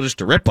rip people just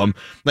to rip them.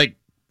 Like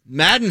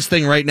Madden's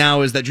thing right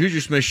now is that Juju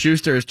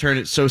Smith-Schuster has turned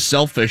it so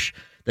selfish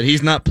that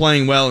he's not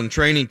playing well in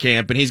training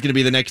camp and he's going to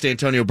be the next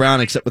Antonio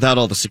Brown except without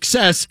all the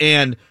success.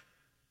 And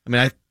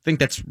I think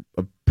that's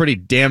a pretty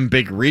damn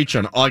big reach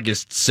on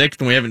August 6th,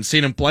 and we haven't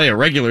seen him play a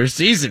regular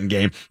season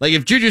game. Like,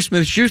 if Juju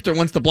Smith-Schuster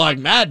wants to block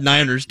Madden,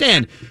 I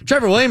understand.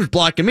 Trevor Williams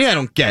blocking me, I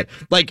don't get.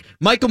 Like,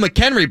 Michael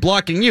McHenry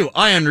blocking you,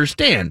 I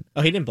understand.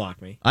 Oh, he didn't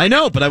block me. I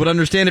know, but I would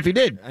understand if he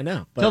did. I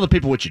know. Tell the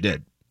people what you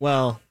did.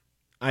 Well,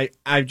 I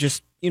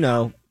just,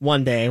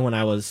 one day when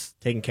I was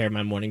taking care of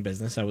my morning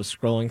business, I was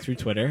scrolling through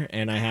Twitter,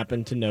 and I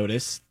happened to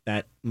notice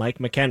that Mike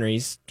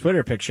McHenry's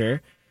Twitter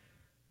picture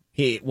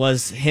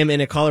was him in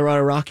a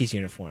Colorado Rockies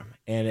uniform,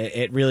 and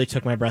it really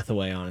took my breath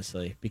away,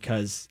 honestly,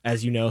 because,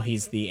 as you know,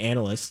 he's the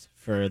analyst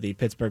for the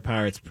Pittsburgh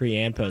Pirates pre-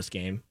 and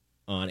post-game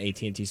on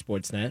AT&T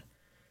Sportsnet.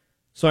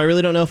 So I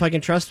really don't know if I can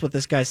trust what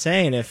this guy's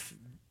saying if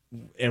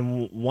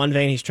in one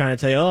vein he's trying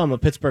to tell you, I'm a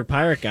Pittsburgh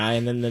Pirate guy,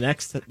 and then the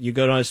next you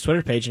go to his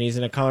Twitter page and he's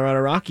in a Colorado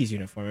Rockies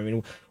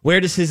uniform.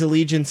 Where does his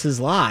allegiances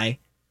lie?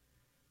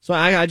 So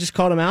I just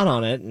called him out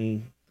on it,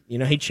 and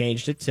he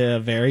changed it to a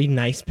very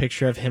nice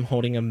picture of him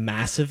holding a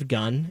massive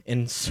gun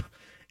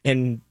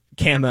in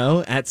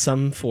camo at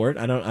some fort.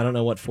 I don't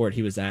know what fort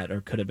he was at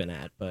or could have been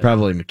at, but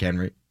probably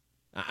McHenry.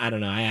 I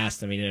don't know. I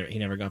asked him. He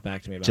never got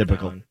back to me about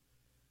that one.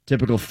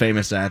 Typical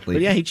famous athlete.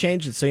 But yeah, he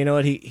changed it. So you know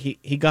what?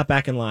 He got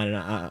back in line,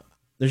 and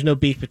there's no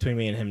beef between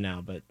me and him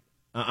now. But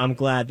I'm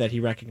glad that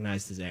he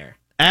recognized his error.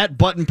 At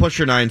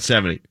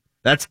ButtonPusher970.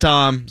 That's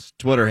Tom's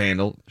Twitter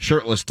handle,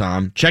 Shirtless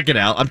Tom. Check it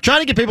out. I'm trying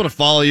to get people to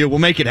follow you. We'll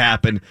make it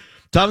happen.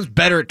 Tom's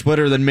better at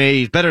Twitter than me.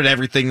 He's better at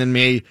everything than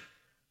me.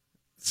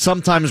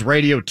 Sometimes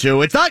radio,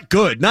 too. It's not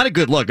good. Not a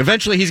good look.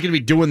 Eventually, he's going to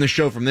be doing the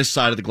show from this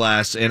side of the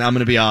glass, and I'm going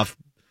to be off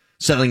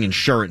selling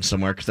insurance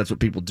somewhere because that's what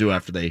people do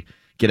after they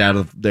get out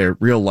of their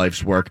real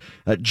life's work.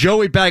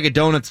 Joey Bag of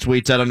Donuts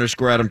tweets at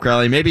 _Adam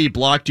Crowley. Maybe he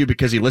blocked you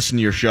because he listened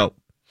to your show.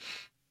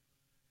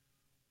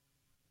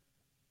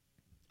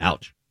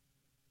 Ouch.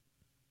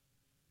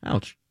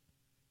 Ouch.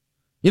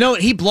 You know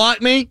what? He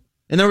blocked me,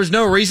 and there was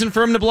no reason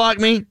for him to block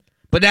me,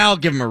 but now I'll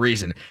give him a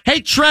reason.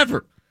 Hey,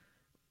 Trevor,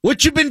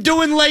 what you been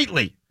doing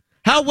lately?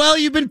 How well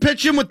you been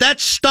pitching with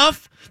that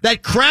stuff,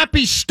 that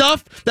crappy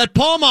stuff, that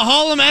Paul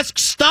Maholm-esque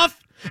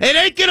stuff? It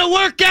ain't going to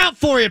work out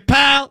for you,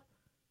 pal.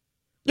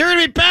 You're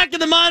going to be back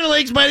in the minor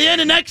leagues by the end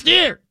of next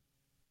year.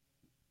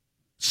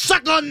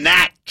 Suck on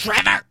that,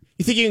 Trevor.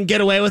 You think you can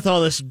get away with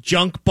all this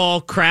junk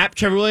ball crap,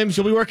 Trevor Williams?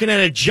 You'll be working at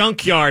a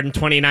junkyard in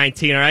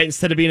 2019, all right?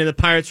 Instead of being in the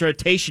Pirates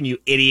rotation, you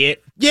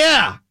idiot.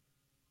 Yeah.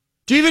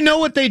 Do you even know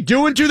what they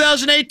do in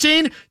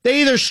 2018?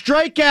 They either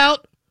strike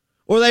out,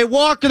 or they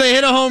walk, or they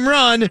hit a home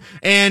run,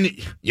 and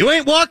you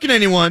ain't walking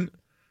anyone.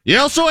 You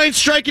also ain't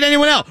striking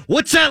anyone out.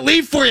 What's that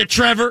leave for you,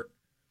 Trevor?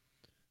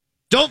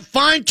 Don't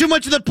find too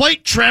much of the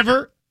plate,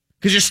 Trevor,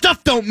 because your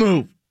stuff don't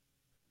move.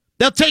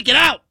 They'll take it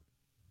out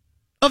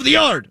of the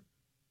yard.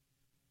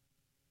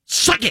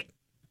 Suck it.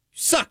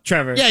 Suck,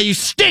 Trevor. Yeah, you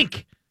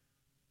stink.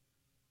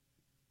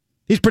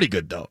 He's pretty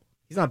good, though.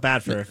 He's not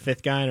bad for a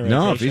fifth guy in a rotation.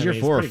 No, if he's your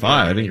 4 or 5,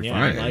 I think you're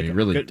fine. I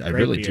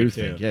really do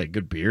think. Yeah,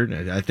 good beard.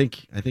 I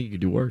think you could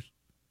do worse.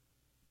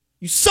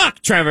 You suck,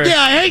 Trevor. Yeah,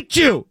 I hate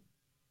you.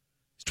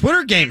 His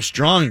Twitter game's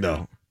strong,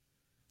 though.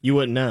 You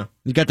wouldn't know.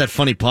 You got that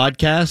funny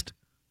podcast?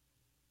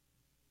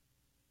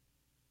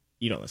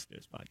 You don't listen to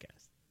his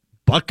podcast.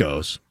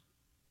 Buckos.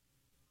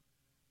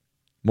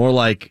 More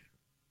like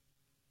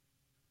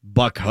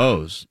Buck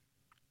Hose.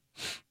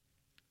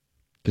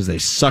 Because they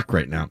suck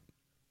right now.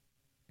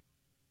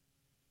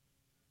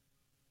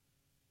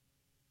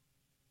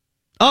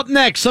 Up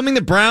next, something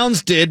the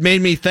Browns did made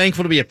me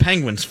thankful to be a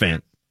Penguins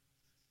fan.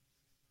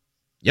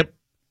 Yep.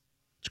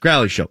 It's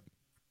Crowley Show.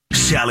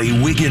 Sally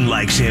Wiggin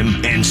likes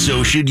him, and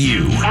so should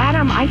you.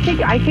 Adam, I think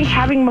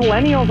having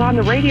millennials on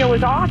the radio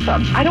is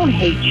awesome. I don't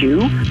hate you.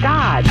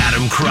 God.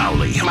 Adam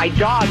Crowley. My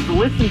dogs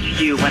listen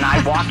to you when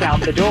I walk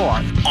out the door.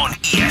 On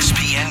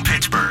ESPN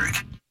Pittsburgh.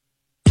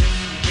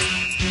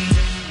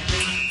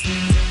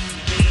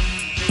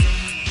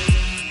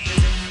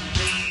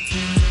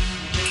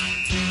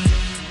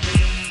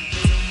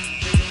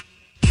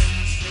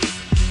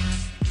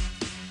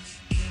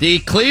 The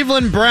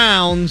Cleveland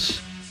Browns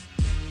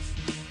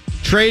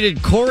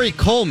traded Corey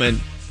Coleman,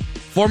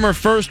 former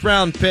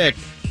first-round pick,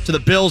 to the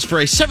Bills for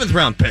a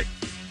seventh-round pick.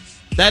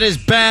 That is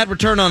bad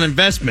return on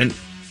investment.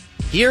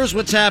 Here's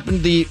what's happened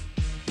to the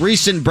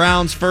recent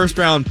Browns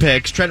first-round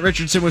picks. Trent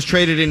Richardson was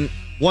traded in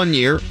 1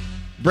 year.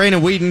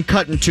 Brandon Whedon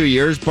cut in 2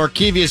 years.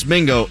 Barkevius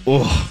Mingo,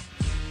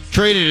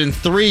 traded in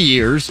 3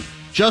 years.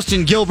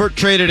 Justin Gilbert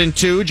traded in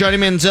 2. Johnny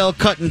Manziel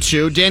cut in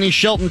 2. Danny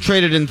Shelton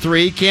traded in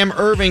 3. Cam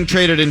Irving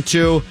traded in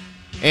 2.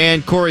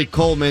 And Corey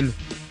Coleman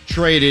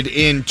traded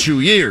in 2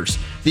 years.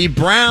 The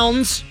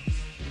Browns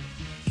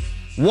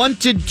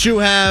wanted to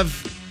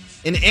have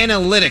an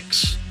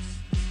analytics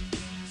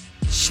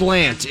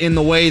slant in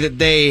the way that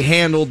they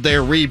handled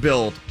their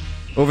rebuild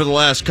over the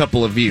last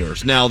couple of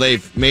years. Now,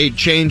 they've made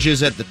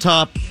changes at the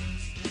top.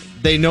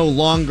 They no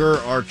longer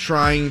are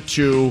trying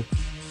to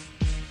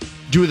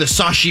do the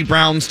Sashi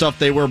Brown stuff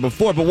they were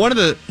before. But one of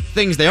the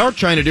things they are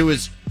trying to do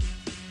is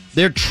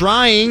they're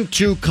trying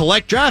to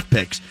collect draft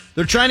picks.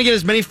 They're trying to get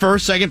as many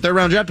first, second, third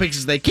round draft picks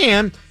as they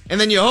can, and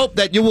then you hope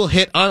that you will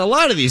hit on a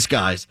lot of these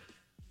guys.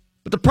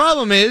 But the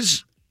problem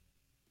is,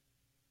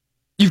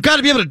 you've got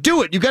to be able to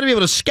do it. You've got to be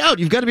able to scout.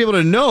 You've got to be able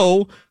to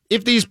know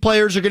if these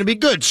players are going to be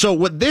good. So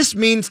what this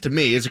means to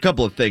me is a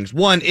couple of things.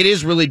 One, it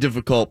is really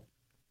difficult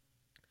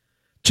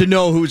to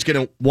know who's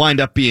going to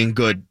wind up being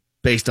good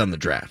based on the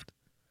draft.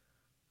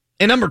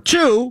 And number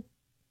two,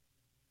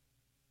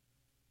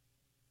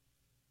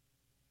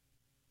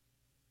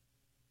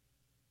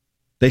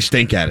 they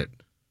stink at it.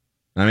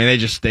 I mean, they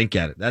just stink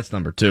at it. That's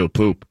number two,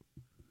 poop.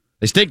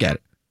 They stink at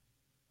it.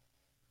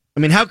 I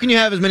mean, how can you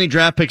have as many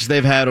draft picks as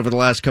they've had over the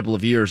last couple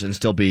of years and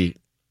still be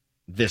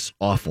this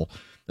awful?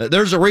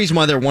 There's a reason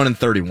why they're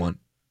 1-31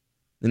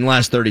 in the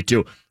last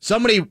 32.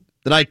 Somebody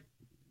that I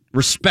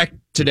respect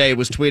today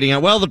was tweeting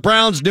out, well, the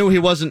Browns knew he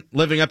wasn't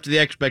living up to the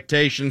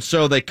expectations,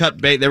 so they cut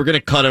bait. They were going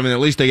to cut him, and at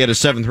least they get a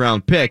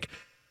seventh-round pick.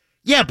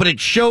 Yeah, but it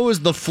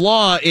shows the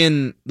flaws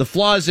in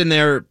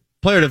their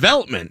player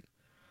development.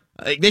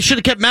 They should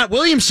have kept Matt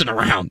Williamson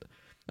around.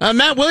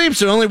 Matt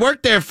Williamson only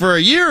worked there for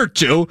a year or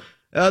two.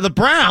 The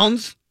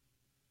Browns,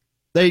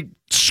 they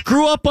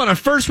screw up on a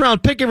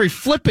first-round pick every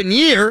flipping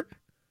year,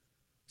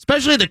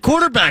 especially the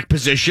quarterback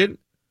position.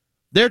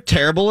 They're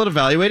terrible at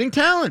evaluating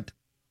talent.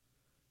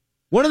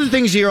 One of the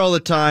things you hear all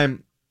the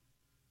time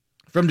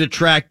from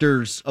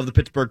detractors of the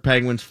Pittsburgh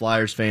Penguins,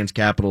 Flyers fans,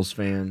 Capitals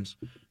fans,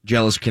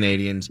 jealous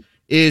Canadians,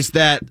 is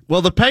that,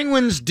 well, the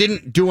Penguins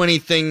didn't do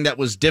anything that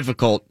was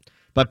difficult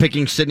by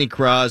picking Sidney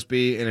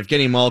Crosby and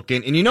Evgeny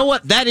Malkin. And you know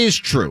what? That is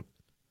true.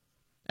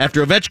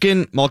 After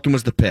Ovechkin, Malkin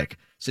was the pick.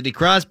 Sidney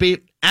Crosby,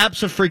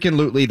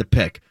 abso-freaking-lutely the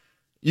pick.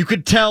 You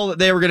could tell that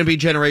they were going to be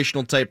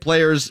generational-type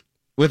players,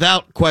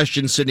 without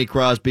question, Sidney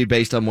Crosby,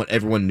 based on what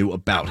everyone knew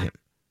about him.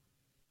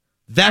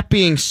 That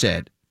being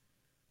said,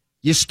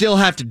 you still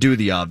have to do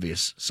the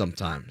obvious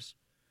sometimes.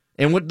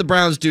 And what the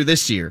Browns do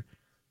this year,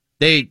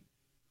 they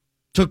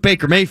took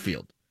Baker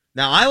Mayfield.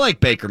 Now, I like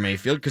Baker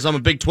Mayfield because I'm a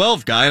Big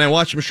 12 guy, and I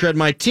watched him shred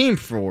my team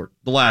for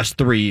the last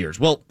 3 years.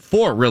 Well,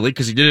 4, really,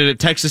 because he did it at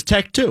Texas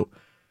Tech, too.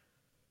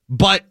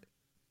 But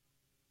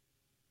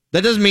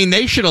that doesn't mean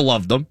they should have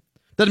loved him.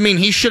 Doesn't mean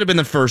he should have been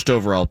the first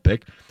overall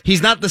pick.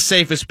 He's not the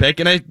safest pick,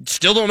 and I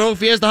still don't know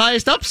if he has the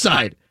highest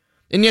upside.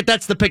 And yet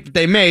that's the pick that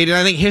they made, and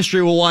I think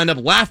history will wind up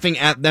laughing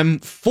at them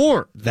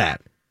for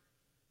that.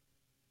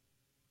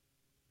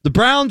 The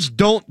Browns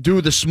don't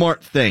do the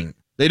smart thing.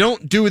 They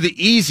don't do the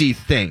easy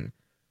thing.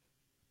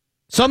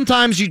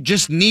 Sometimes you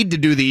just need to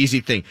do the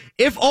easy thing.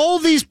 If all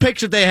these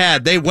picks that they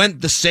had, they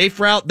went the safe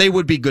route, they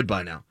would be good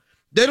by now.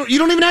 You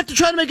don't even have to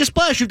try to make a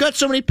splash. You've got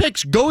so many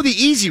picks. Go the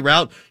easy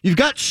route. You've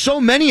got so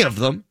many of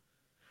them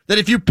that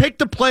if you pick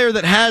the player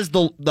that has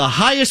the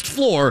highest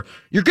floor,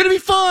 you're going to be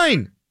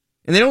fine.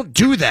 And they don't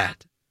do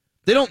that.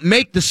 They don't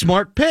make the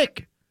smart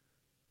pick.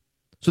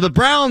 So the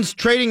Browns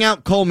trading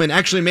out Coleman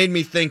actually made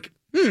me think,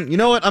 you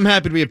know what? I'm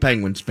happy to be a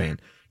Penguins fan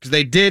because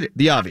they did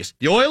the obvious.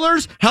 The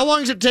Oilers, how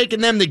long has it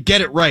taken them to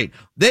get it right?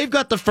 They've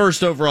got the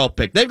first overall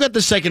pick. They've got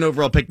the second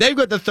overall pick. They've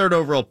got the third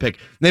overall pick.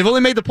 They've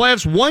only made the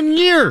playoffs 1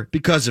 year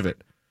because of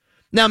it.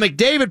 Now,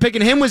 McDavid,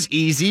 picking him was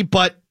easy,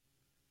 but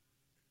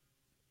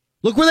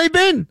look where they've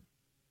been.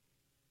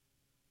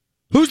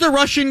 Who's the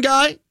Russian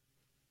guy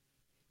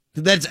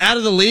that's out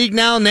of the league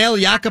now, Nail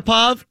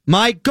Yakupov?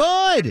 My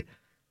God,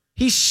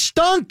 he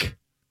stunk.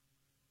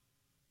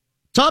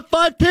 Top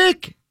 5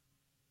 pick.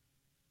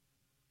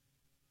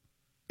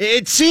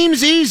 It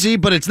seems easy,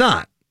 but it's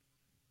not.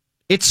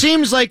 It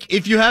seems like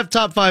if you have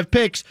top 5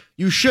 picks,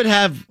 you should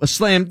have a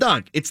slam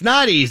dunk. It's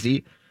not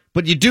easy,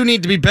 but you do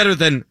need to be better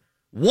than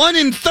 1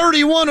 in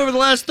 31 over the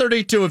last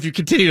 32 if you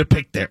continue to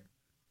pick there.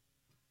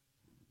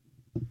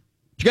 Did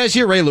you guys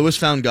hear Ray Lewis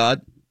found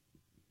God?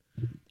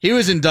 He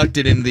was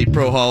inducted in the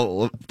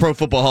Pro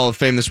Football Hall of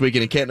Fame this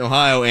weekend in Canton,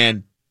 Ohio,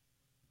 and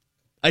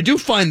I do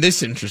find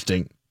this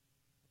interesting.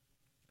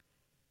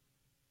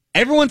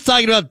 Everyone's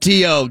talking about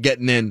T.O.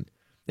 getting in,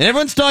 and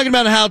everyone's talking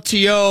about how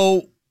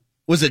T.O.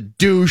 was a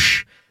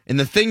douche, and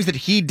the things that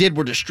he did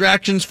were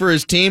distractions for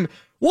his team.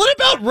 What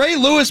about Ray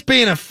Lewis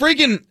being a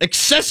freaking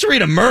accessory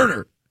to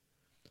murder?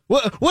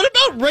 What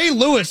about Ray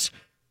Lewis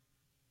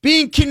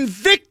being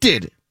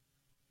convicted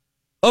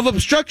of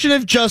obstruction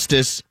of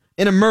justice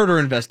in a murder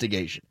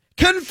investigation?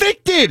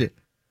 Convicted!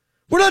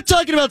 We're not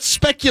talking about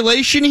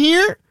speculation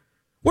here.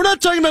 We're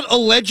not talking about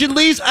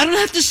allegedly. I don't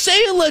have to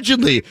say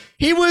allegedly.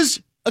 He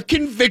was a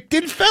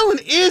convicted felon,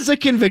 is a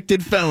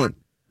convicted felon.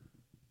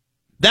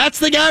 That's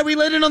the guy we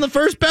let in on the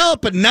first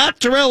ballot, but not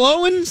Terrell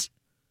Owens?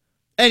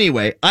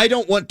 Anyway, I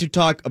don't want to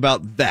talk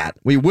about that.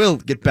 We will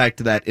get back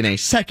to that in a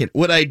second.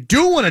 What I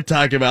do want to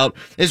talk about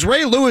is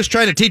Ray Lewis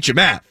trying to teach you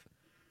math.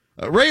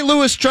 Ray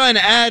Lewis trying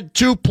to add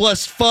 2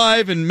 plus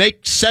 5 and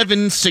make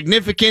 7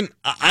 significant.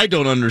 I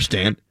don't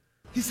understand.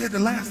 He said the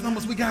last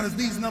numbers we got is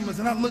these numbers,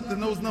 and I looked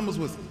and those numbers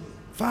was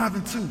 5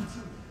 and 2.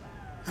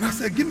 And I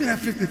said, give me that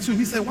 52.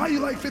 He said, why you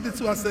like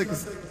 52? I said,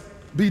 because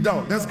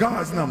B-Dog, that's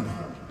God's number.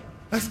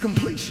 That's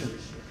completion.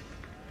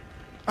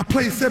 I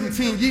played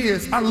 17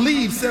 years. I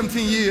leave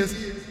 17 years.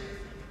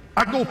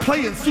 I go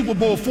play in Super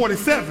Bowl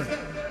 47.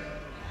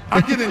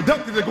 I get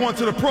inducted to go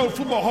into the Pro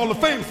Football Hall of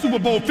Fame, Super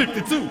Bowl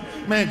 52.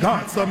 Man,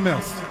 God's something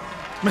else.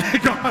 Man,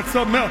 God's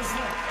something else.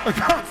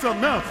 God's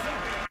something else.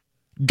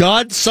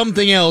 God's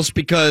something else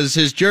because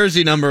his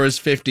jersey number is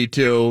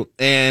 52,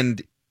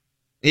 and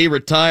he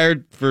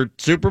retired for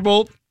Super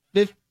Bowl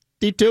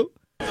 52?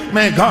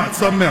 Man, God's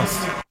something else.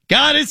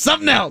 God is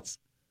something else.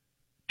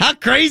 How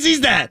crazy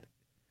is that?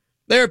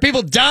 There are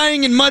people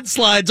dying in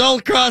mudslides all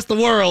across the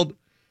world,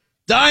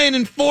 dying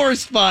in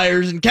forest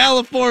fires in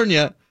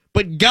California,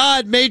 but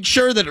God made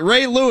sure that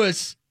Ray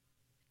Lewis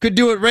could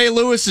do what Ray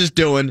Lewis is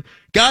doing.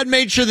 God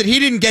made sure that he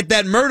didn't get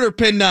that murder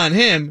pinned on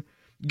him.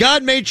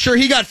 God made sure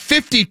he got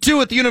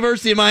 52 at the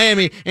University of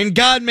Miami, and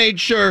God made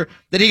sure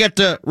that he got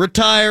to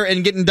retire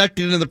and get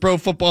inducted into the Pro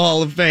Football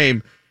Hall of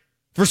Fame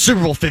for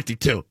Super Bowl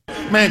 52.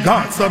 Man,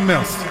 God's something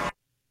else.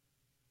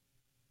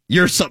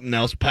 You're something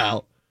else,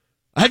 pal.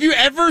 Have you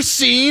ever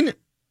seen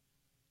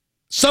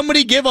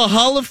somebody give a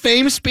Hall of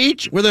Fame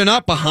speech where they're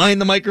not behind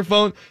the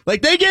microphone?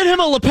 Like, they get him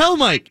a lapel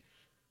mic.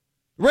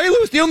 Ray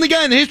Lewis, the only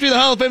guy in the history of the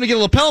Hall of Fame to get a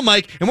lapel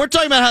mic, and we're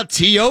talking about how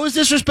T.O. is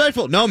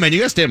disrespectful. No, man, you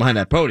got to stand behind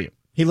that podium.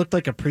 He looked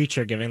like a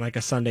preacher giving like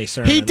a Sunday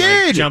sermon. He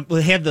did.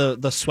 He had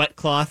the sweat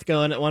cloth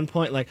going at one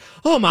point. Like,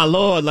 oh my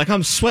Lord, like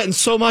I'm sweating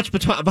so much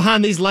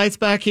behind these lights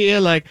back here.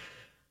 Like,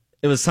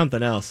 it was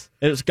something else.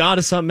 It was God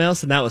is something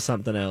else, and that was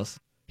something else.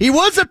 He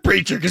was a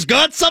preacher because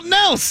God's something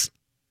else.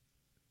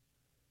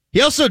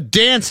 He also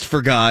danced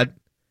for God.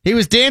 He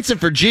was dancing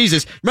for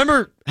Jesus.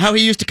 Remember how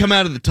he used to come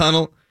out of the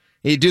tunnel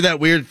He'd do that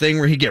weird thing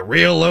where he'd get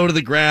real low to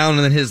the ground,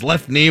 and then his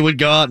left knee would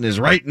go out, and his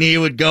right knee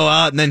would go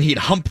out, and then he'd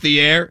hump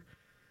the air.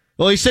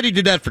 Well, he said he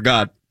did that for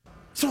God.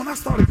 So when I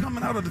started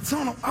coming out of the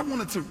tunnel, I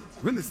wanted to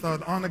really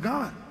start to honor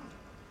God.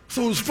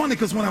 So it was funny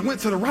because when I went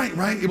to the right,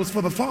 it was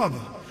for the Father.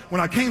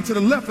 When I came to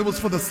the left, it was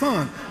for the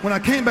Son. When I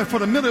came back for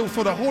the middle, it was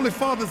for the Holy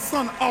Father,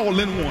 Son, all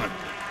in one.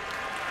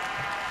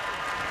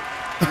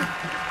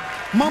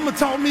 Mama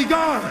taught me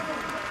God.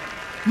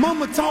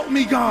 Mama taught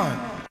me God.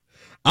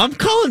 I'm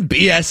calling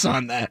BS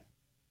on that.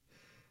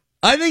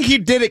 I think he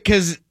did it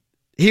because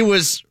he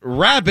was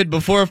rabid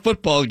before a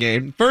football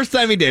game. First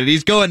time he did it,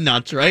 he's going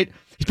nuts, right?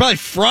 He's probably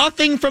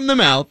frothing from the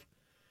mouth,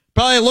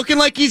 probably looking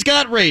like he's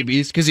got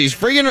rabies because he's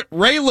friggin'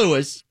 Ray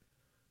Lewis.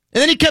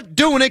 And then he kept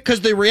doing it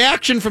because the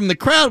reaction from the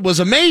crowd was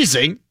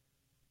amazing.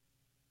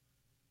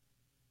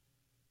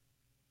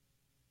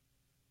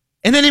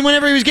 And then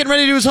whenever he was getting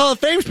ready to do his Hall of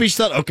Fame speech, he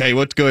thought, okay,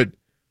 what's good?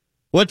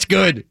 What's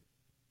good?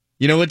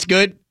 You know what's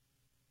good?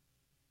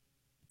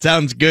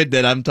 Sounds good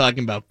that I'm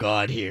talking about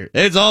God here.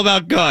 It's all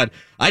about God.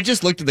 I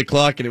just looked at the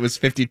clock and it was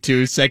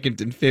 52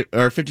 seconds and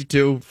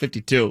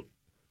 52.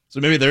 So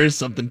maybe there is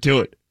something to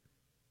it.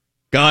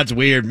 God's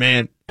weird,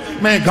 man.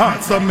 Man,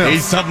 God's something else.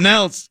 He's something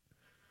else.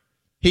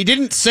 He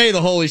didn't say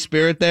the Holy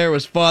Spirit there. It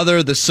was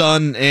Father, the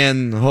Son,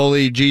 and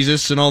Holy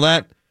Jesus and all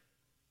that.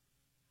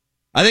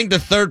 I think the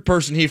third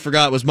person he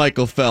forgot was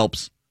Michael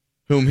Phelps,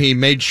 whom he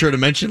made sure to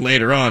mention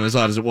later on, as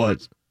odd as it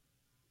was.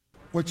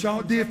 What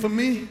y'all did for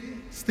me,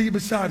 Steve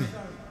Bisciotti.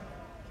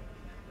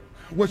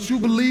 What you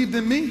believed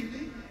in me,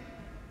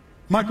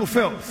 Michael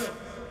Phelps.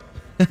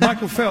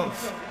 Michael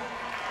Phelps.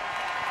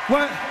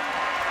 What?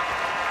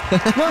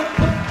 What?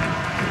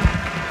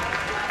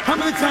 How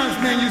many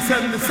times, man, you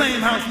sat in the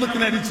same house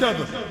looking at each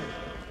other?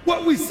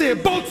 What we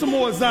said,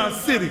 Baltimore is our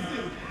city.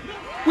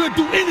 We'll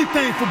do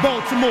anything for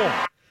Baltimore.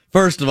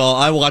 First of all,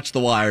 I watch The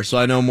Wire, so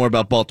I know more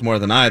about Baltimore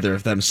than either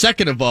of them.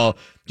 Second of all,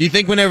 do you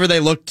think whenever they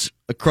looked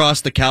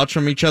across the couch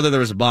from each other, there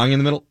was a bong in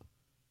the middle?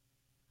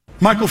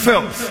 Michael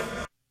Phelps.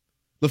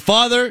 The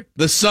Father,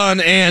 the Son,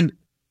 and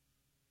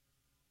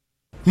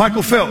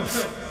Michael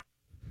Phelps.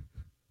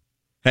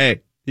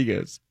 Hey, he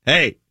goes,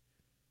 hey.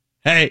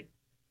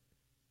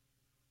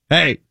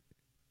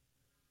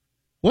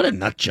 What a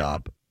nut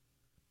job.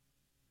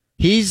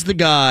 He's the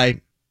guy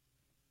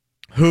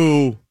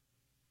who,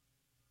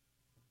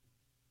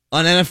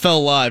 on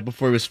NFL Live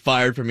before he was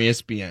fired from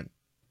ESPN,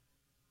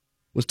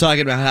 was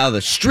talking about how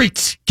the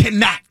streets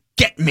cannot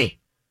get me.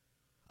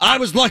 I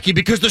was lucky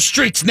because the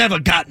streets never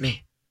got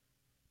me.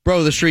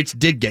 Bro, the streets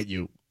did get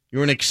you. You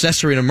were an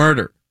accessory to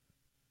murder.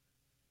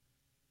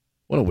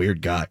 What a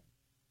weird guy.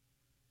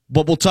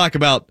 But we'll talk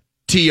about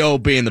T.O.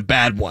 being the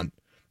bad one.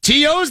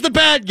 T.O.'s the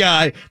bad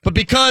guy, but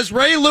because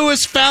Ray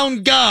Lewis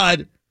found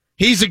God,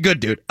 he's a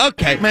good dude.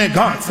 Okay. Man,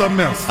 God's something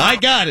else. I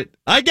got it.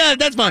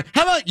 That's fine.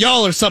 How about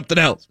y'all or something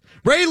else?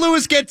 Ray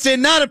Lewis gets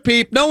in, not a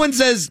peep. No one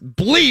says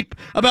bleep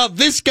about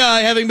this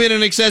guy having been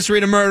an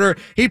accessory to murder.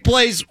 He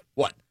plays,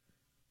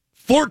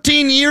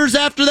 14 years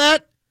after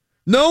that?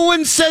 No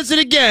one says it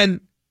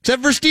again,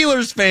 except for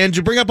Steelers fans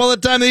who bring up all the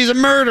time that he's a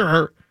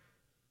murderer.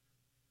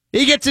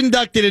 He gets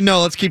inducted, and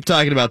no, let's keep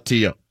talking about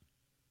T.O.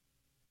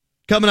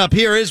 Coming up,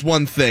 here is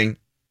one thing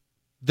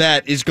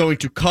that is going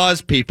to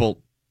cause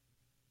people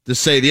to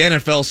say the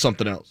NFL's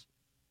something else.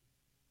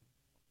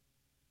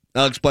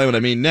 I'll explain what I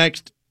mean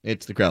next.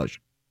 It's the Crowley Show.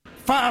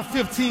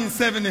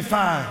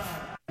 5-15-75.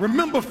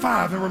 Remember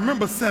 5 and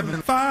remember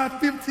 7.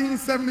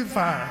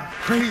 5-15-75.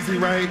 Crazy,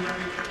 right?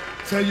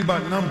 Tell you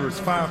about numbers.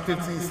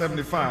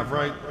 5-15-75,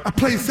 right? I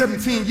played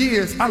 17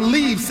 years. I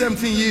leave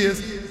 17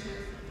 years.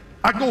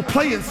 I go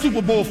play in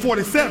Super Bowl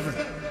 47.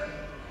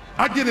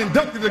 I get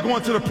inducted to go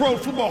into the Pro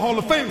Football Hall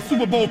of Fame,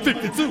 Super Bowl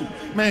 52.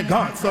 Man,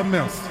 God's something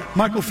else.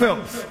 Michael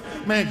Phelps.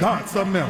 Man, God's something else.